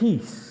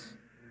peace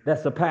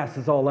that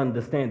surpasses all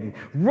understanding.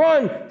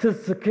 Run to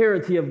the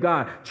security of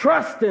God.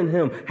 Trust in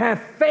him. Have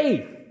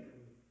faith.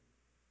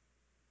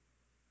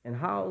 And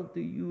how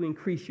do you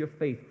increase your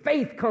faith?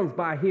 Faith comes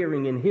by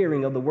hearing and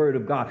hearing of the word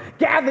of God.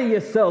 Gather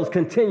yourselves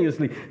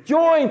continuously.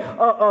 Join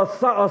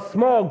a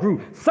small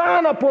group.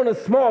 Sign up on a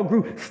small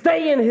group.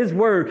 Stay in his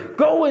word.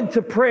 Go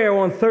into prayer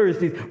on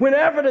Thursdays.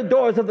 Whenever the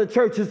doors of the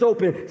church is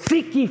open,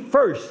 seek ye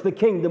first the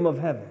kingdom of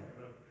heaven.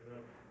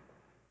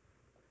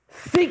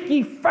 Seek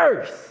ye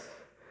first.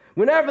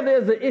 Whenever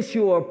there's an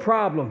issue or a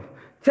problem,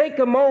 take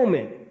a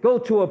moment. Go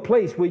to a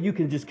place where you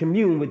can just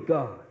commune with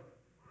God.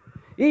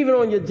 Even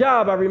on your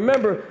job, I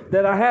remember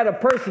that I had a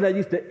person that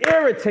used to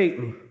irritate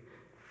me.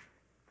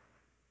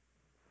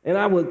 And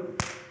I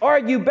would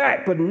argue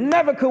back, but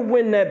never could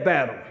win that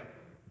battle.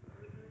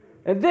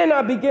 And then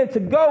I began to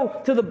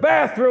go to the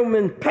bathroom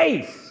and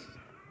pace.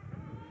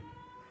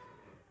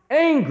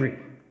 Angry.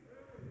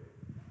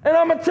 And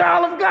I'm a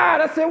child of God.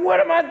 I said, what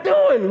am I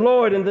doing?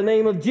 Lord, in the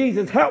name of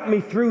Jesus, help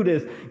me through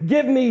this.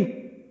 Give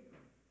me,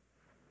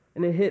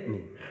 and it hit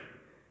me.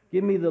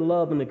 Give me the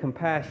love and the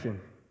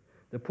compassion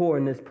to pour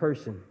in this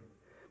person,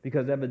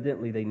 because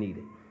evidently they need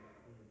it.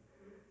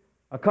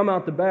 I come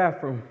out the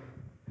bathroom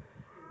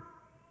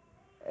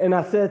and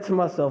I said to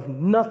myself,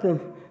 nothing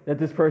that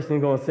this person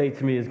is going to say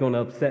to me is going to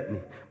upset me,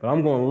 but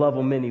I'm going to love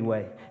them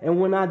anyway. And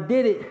when I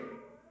did it,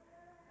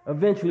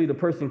 eventually the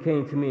person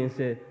came to me and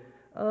said,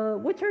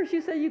 what church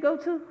you say you go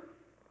to?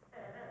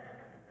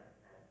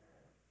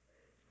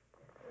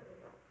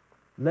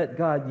 Let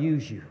God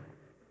use you,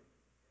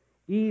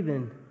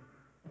 even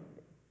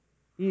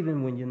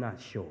when you're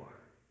not sure.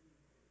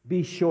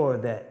 Be sure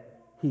that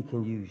he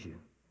can use you.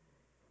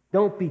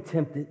 Don't be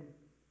tempted.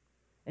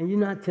 And you're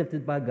not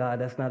tempted by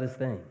God. That's not his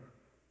thing.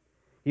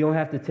 He don't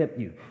have to tempt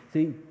you.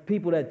 See,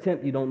 people that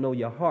tempt you don't know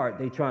your heart.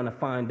 They're trying to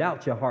find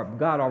out your heart. But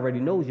God already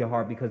knows your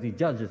heart because he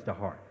judges the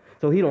heart.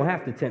 So he don't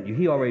have to tempt you.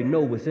 He already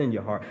knows what's in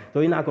your heart. So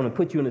he's not going to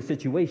put you in a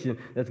situation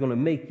that's going to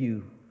make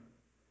you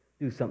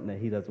do something that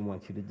he doesn't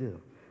want you to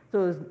do.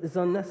 So it's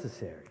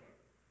unnecessary.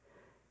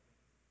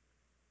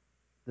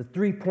 The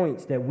 3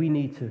 points that we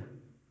need to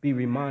be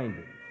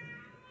reminded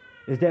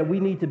is that we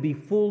need to be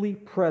fully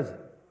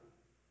present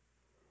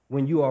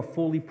when you are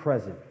fully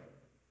present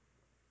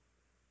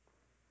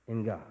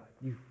in God.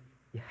 You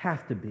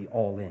have to be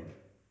all in.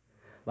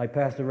 Like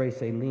Pastor Ray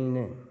say, lean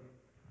in.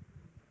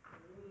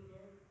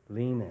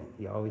 Lean in.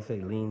 He always say,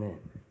 lean in.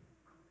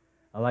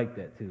 I like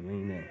that too,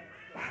 lean in.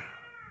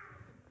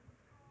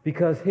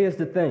 Because here's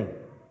the thing.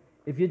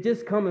 If you're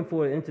just coming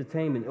for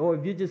entertainment, or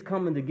if you're just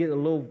coming to get a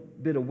little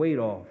bit of weight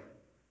off,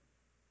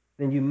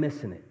 then you're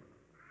missing it.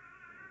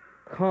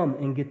 Come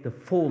and get the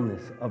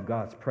fullness of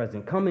God's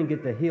presence. Come and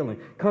get the healing.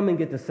 Come and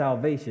get the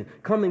salvation.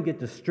 Come and get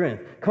the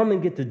strength. Come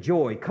and get the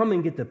joy. Come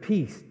and get the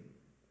peace.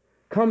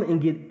 Come and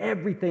get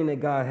everything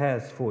that God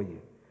has for you.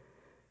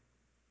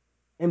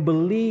 And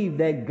believe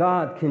that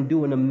God can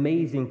do an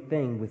amazing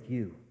thing with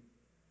you.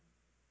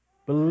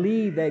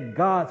 Believe that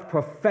God's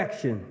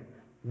perfection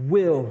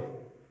will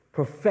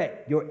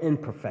perfect your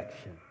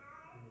imperfection.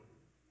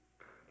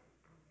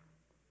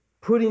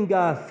 Putting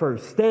God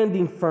first,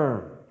 standing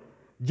firm,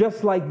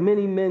 just like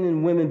many men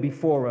and women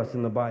before us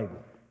in the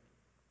Bible.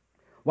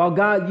 While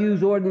God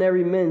used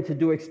ordinary men to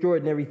do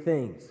extraordinary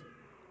things,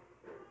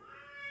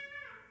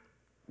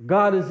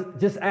 God is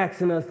just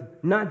asking us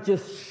not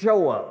just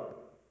show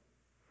up,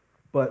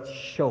 but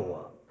show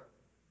up.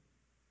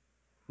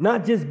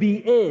 Not just be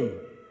in,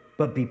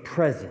 but be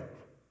present.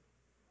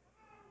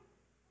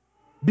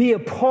 Be a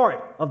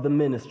part of the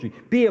ministry.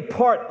 Be a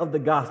part of the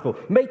gospel.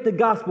 Make the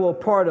gospel a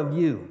part of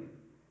you.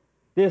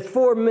 There's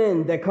 4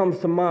 men that comes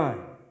to mind.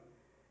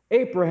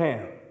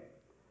 Abraham,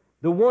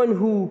 the one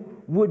who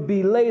would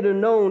be later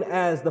known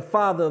as the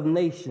father of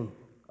nations,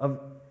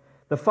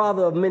 the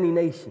father of many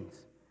nations.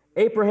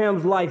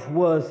 Abraham's life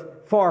was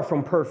far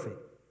from perfect.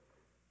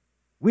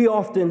 We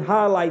often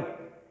highlight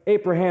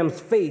Abraham's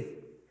faith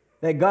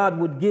that God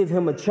would give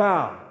him a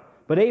child,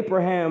 but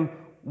Abraham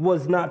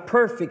was not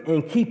perfect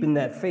in keeping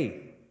that faith.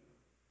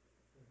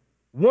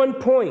 One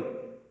point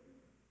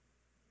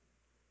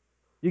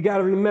you got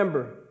to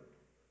remember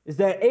is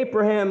that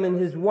Abraham and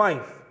his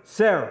wife,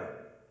 Sarah,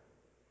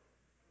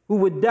 who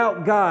would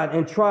doubt God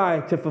and try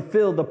to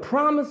fulfill the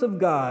promise of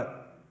God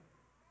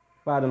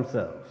by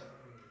themselves.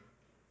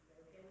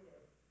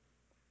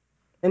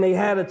 And they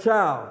had a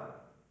child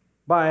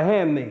by a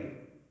handmaid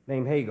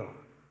named Hagar.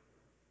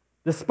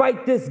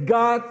 Despite this,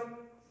 God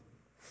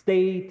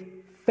stayed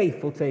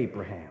faithful to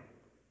Abraham.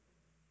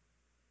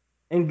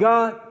 And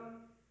God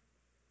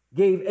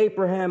gave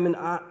Abraham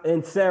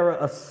and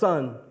Sarah a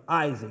son,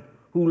 Isaac,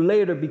 who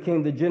later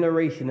became the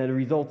generation that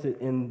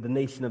resulted in the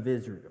nation of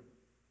Israel.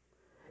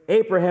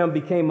 Abraham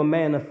became a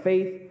man of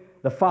faith,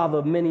 the father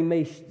of many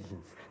nations.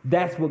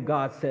 That's what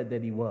God said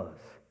that he was.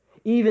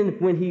 Even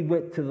when he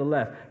went to the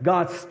left,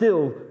 God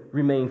still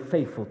remained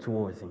faithful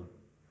towards him.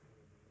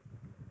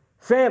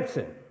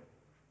 Samson,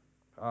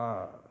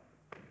 of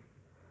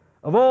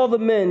all the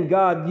men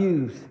God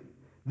used,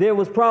 there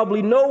was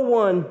probably no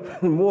one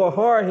more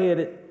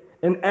hard-headed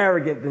and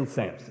arrogant than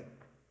Samson.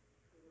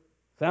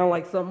 Sound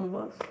like some of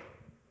us?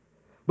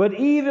 But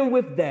even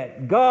with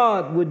that,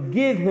 God would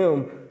give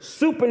him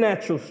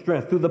supernatural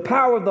strength through the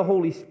power of the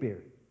Holy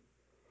Spirit.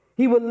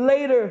 He would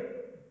later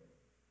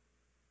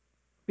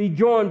be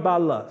drawn by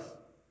lust,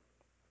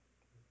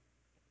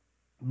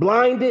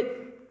 blinded,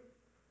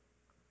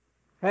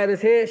 had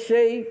his head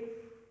shaved.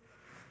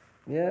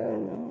 Yeah,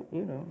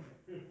 you know.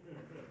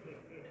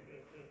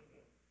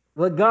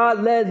 But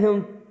God led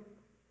him,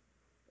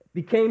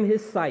 became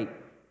his sight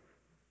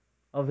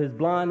of his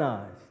blind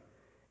eyes,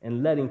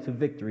 and led him to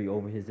victory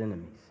over his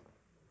enemies.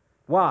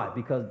 Why?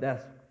 Because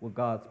that's what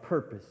God's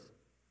purpose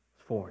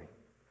is for him.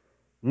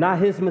 Not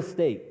his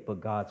mistake, but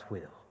God's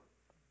will.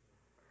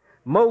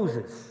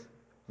 Moses,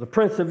 the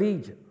prince of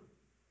Egypt,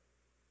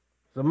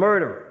 was a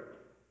murderer.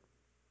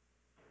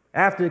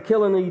 After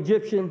killing the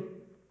Egyptian,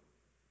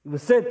 he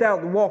was sent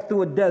out to walk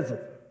through a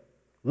desert,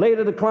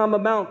 later to climb a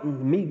mountain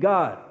to meet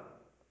God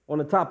on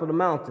the top of the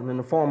mountain in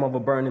the form of a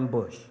burning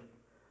bush.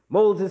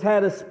 Moses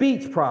had a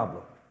speech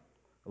problem,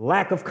 a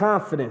lack of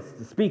confidence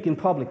to speaking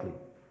publicly.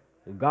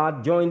 So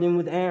God joined him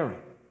with Aaron.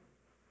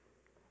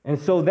 And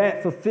so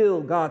that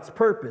fulfilled God's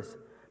purpose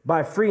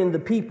by freeing the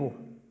people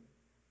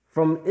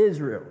from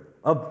Israel,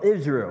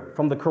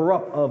 from the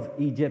corrupt of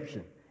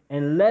Egyptian,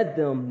 and led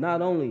them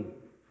not only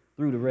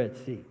through the Red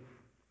Sea.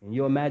 And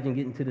you imagine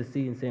getting to the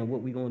sea and saying,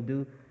 what we going to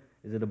do?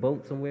 Is it a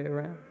boat somewhere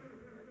around?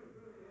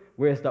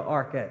 Where's the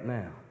ark at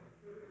now?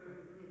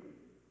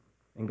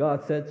 And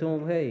God said to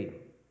him, hey,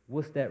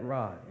 what's that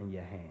rod in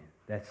your hand,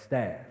 that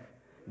staff?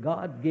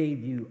 God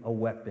gave you a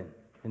weapon,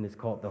 and it's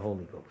called the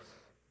Holy Ghost.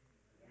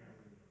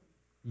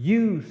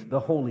 Use the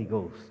Holy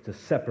Ghost to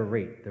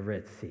separate the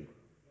Red Sea.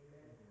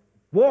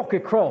 Walk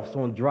across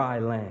on dry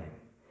land.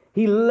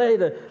 He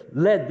later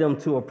led them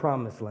to a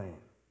promised land.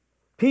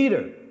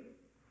 Peter,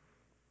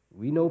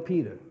 we know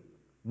Peter,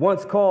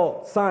 once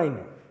called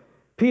Simon.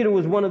 Peter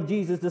was one of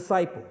Jesus'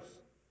 disciples.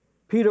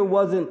 Peter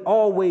wasn't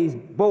always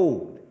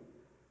bold,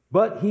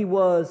 but he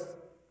was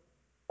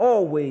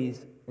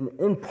always an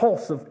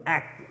impulsive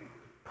acting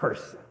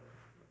person.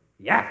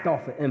 He acted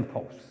off an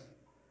impulse.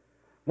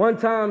 One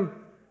time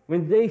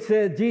when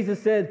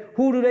Jesus said,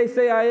 who do they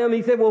say I am?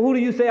 He said, well, who do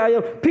you say I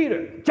am?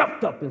 Peter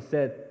jumped up and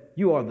said,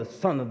 you are the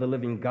Son of the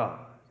living God.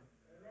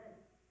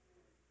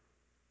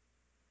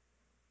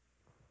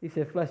 He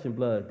said, flesh and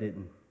blood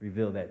didn't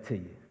reveal that to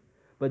you.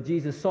 But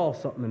Jesus saw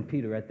something in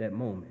Peter at that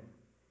moment.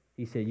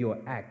 He said,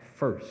 you'll act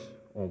first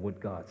on what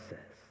God says.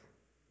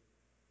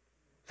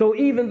 So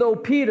even though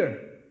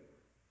Peter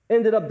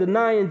ended up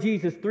denying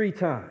Jesus 3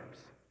 times,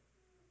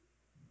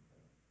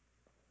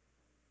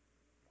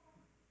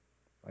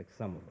 like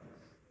some of us,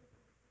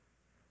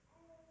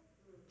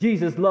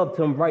 Jesus loved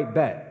him right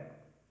back.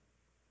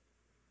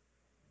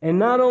 And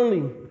not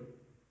only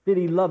did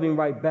he love him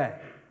right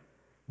back,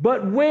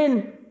 but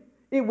when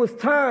it was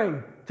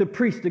time to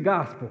preach the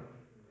gospel,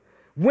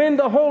 when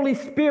the Holy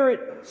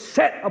Spirit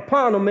sat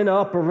upon him in the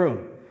upper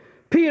room,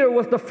 Peter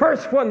was the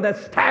first one that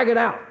staggered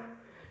out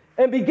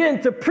and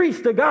began to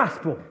preach the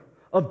gospel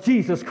of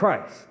Jesus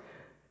Christ,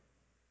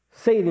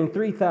 saving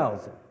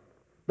 3,000.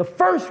 The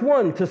first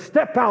one to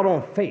step out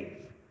on faith,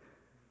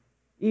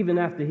 even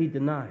after he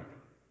denied.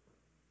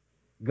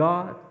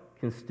 God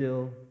can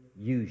still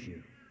use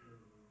you.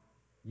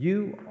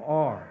 You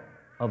are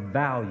of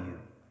value.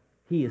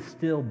 He is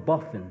still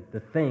buffing the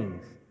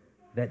things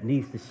that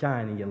needs to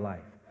shine in your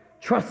life.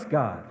 Trust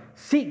God.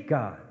 Seek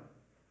God.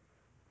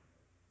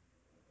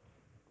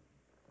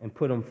 And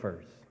put him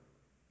first.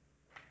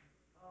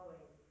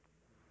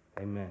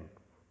 Amen.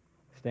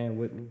 Stand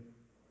with me.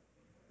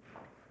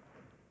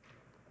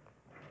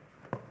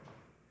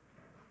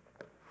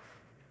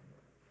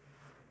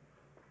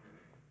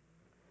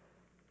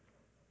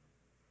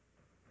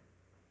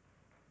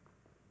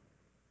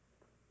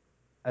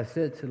 I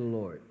said to the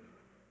Lord,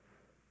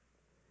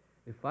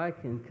 if I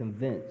can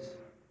convince,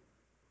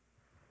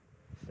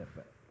 step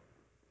back,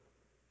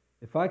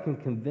 if I can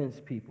convince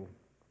people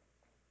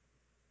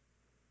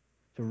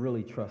to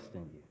really trust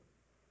in you,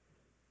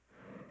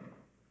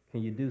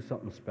 can you do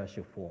something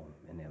special for them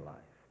in their life?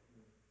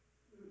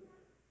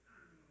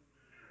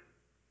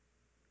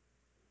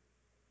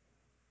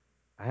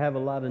 I have a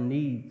lot of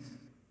needs,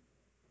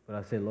 but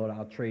I said, Lord,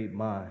 I'll trade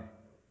mine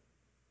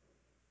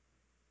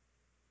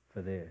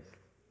for theirs.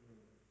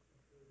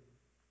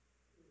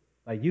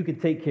 Like, you can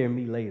take care of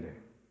me later.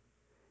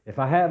 If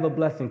I have a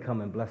blessing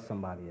come and bless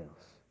somebody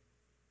else.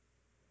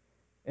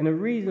 And the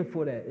reason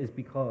for that is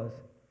because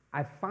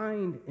I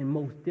find in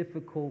most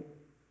difficult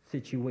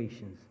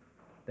situations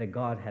that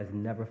God has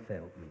never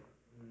failed me.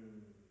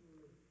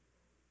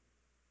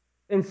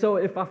 And so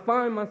if I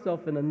find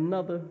myself in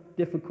another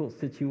difficult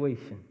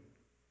situation,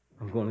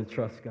 I'm going to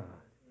trust God.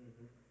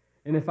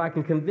 And if I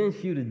can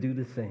convince you to do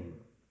the same,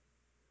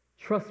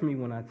 trust me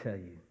when I tell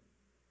you,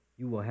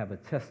 you will have a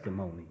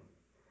testimony.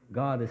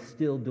 God is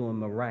still doing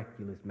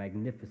miraculous,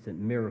 magnificent,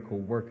 miracle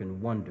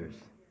working wonders.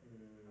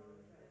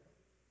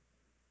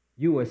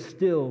 You are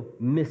still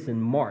missing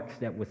marks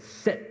that were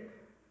set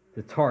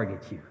to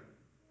target you.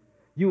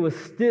 You are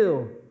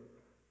still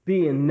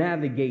being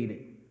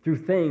navigated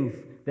through things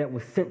that were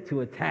sent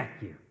to attack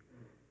you.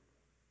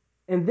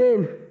 And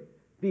then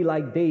be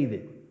like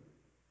David.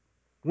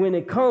 When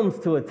it comes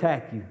to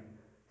attack you,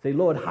 say,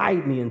 Lord,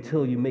 hide me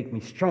until you make me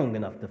strong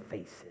enough to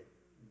face it.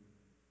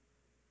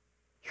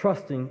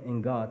 Trusting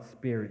in God's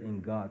Spirit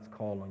and God's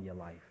call on your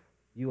life.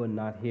 You are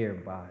not here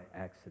by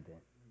accident.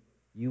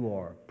 You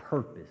are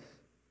purpose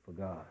for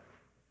God.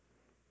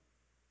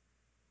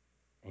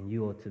 And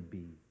you ought to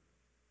be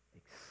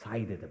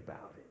excited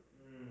about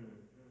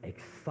it.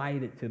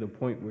 Excited to the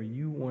point where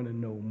you want to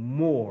know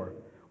more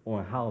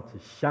on how to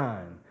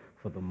shine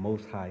for the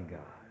Most High God.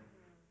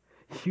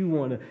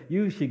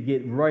 You should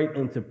get right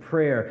into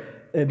prayer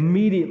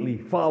immediately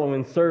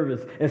following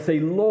service and say,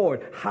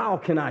 Lord, how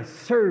can I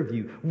serve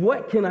you?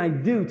 What can I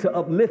do to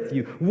uplift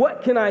you?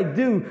 What can I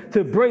do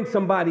to bring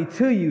somebody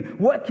to you?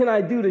 What can I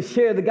do to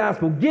share the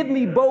gospel? Give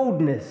me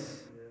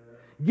boldness.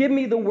 Give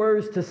me the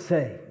words to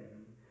say.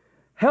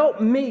 Help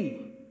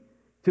me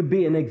to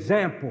be an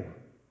example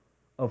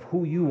of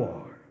who you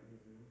are.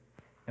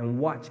 And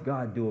watch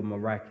God do a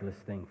miraculous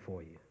thing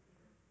for you.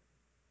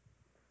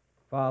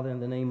 Father, in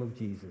the name of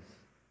Jesus.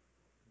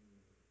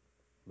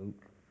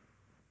 Luke.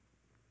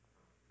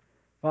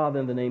 Father,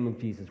 in the name of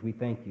Jesus, we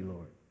thank you,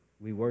 Lord.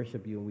 We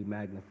worship you and we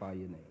magnify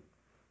your name.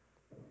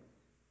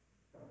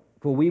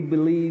 For we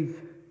believe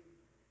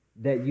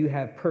that you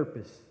have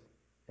purpose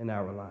in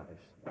our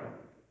lives.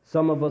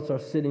 Some of us are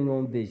sitting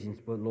on visions,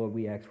 but Lord,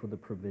 we ask for the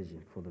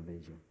provision for the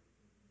vision.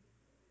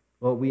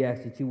 Lord, we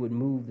ask that you would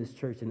move this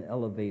church and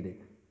elevate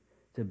it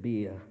to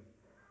be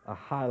a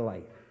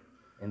highlight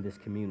in this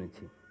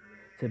community,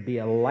 to be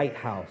a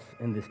lighthouse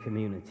in this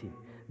community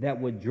that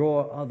would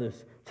draw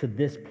others to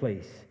this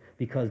place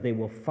because they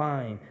will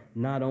find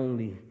not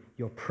only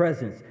your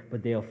presence,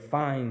 but they'll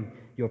find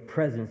your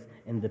presence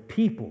in the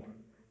people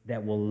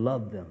that will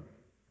love them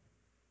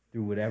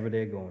through whatever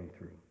they're going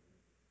through.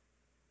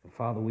 And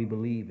Father, we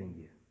believe in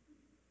you.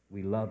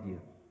 We love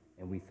you,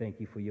 and we thank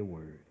you for your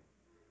word.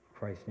 In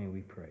Christ's name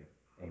we pray.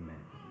 Amen.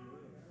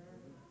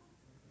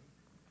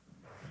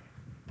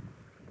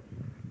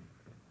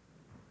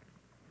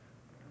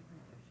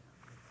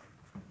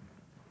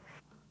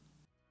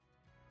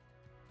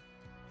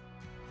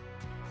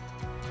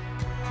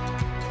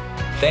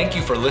 Thank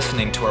you for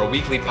listening to our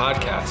weekly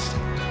podcast.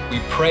 We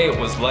pray it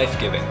was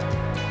life-giving.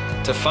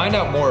 To find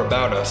out more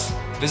about us,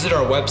 visit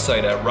our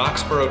website at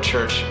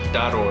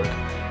roxboroughchurch.org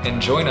and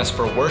join us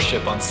for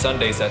worship on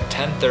Sundays at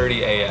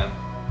 10:30 a.m.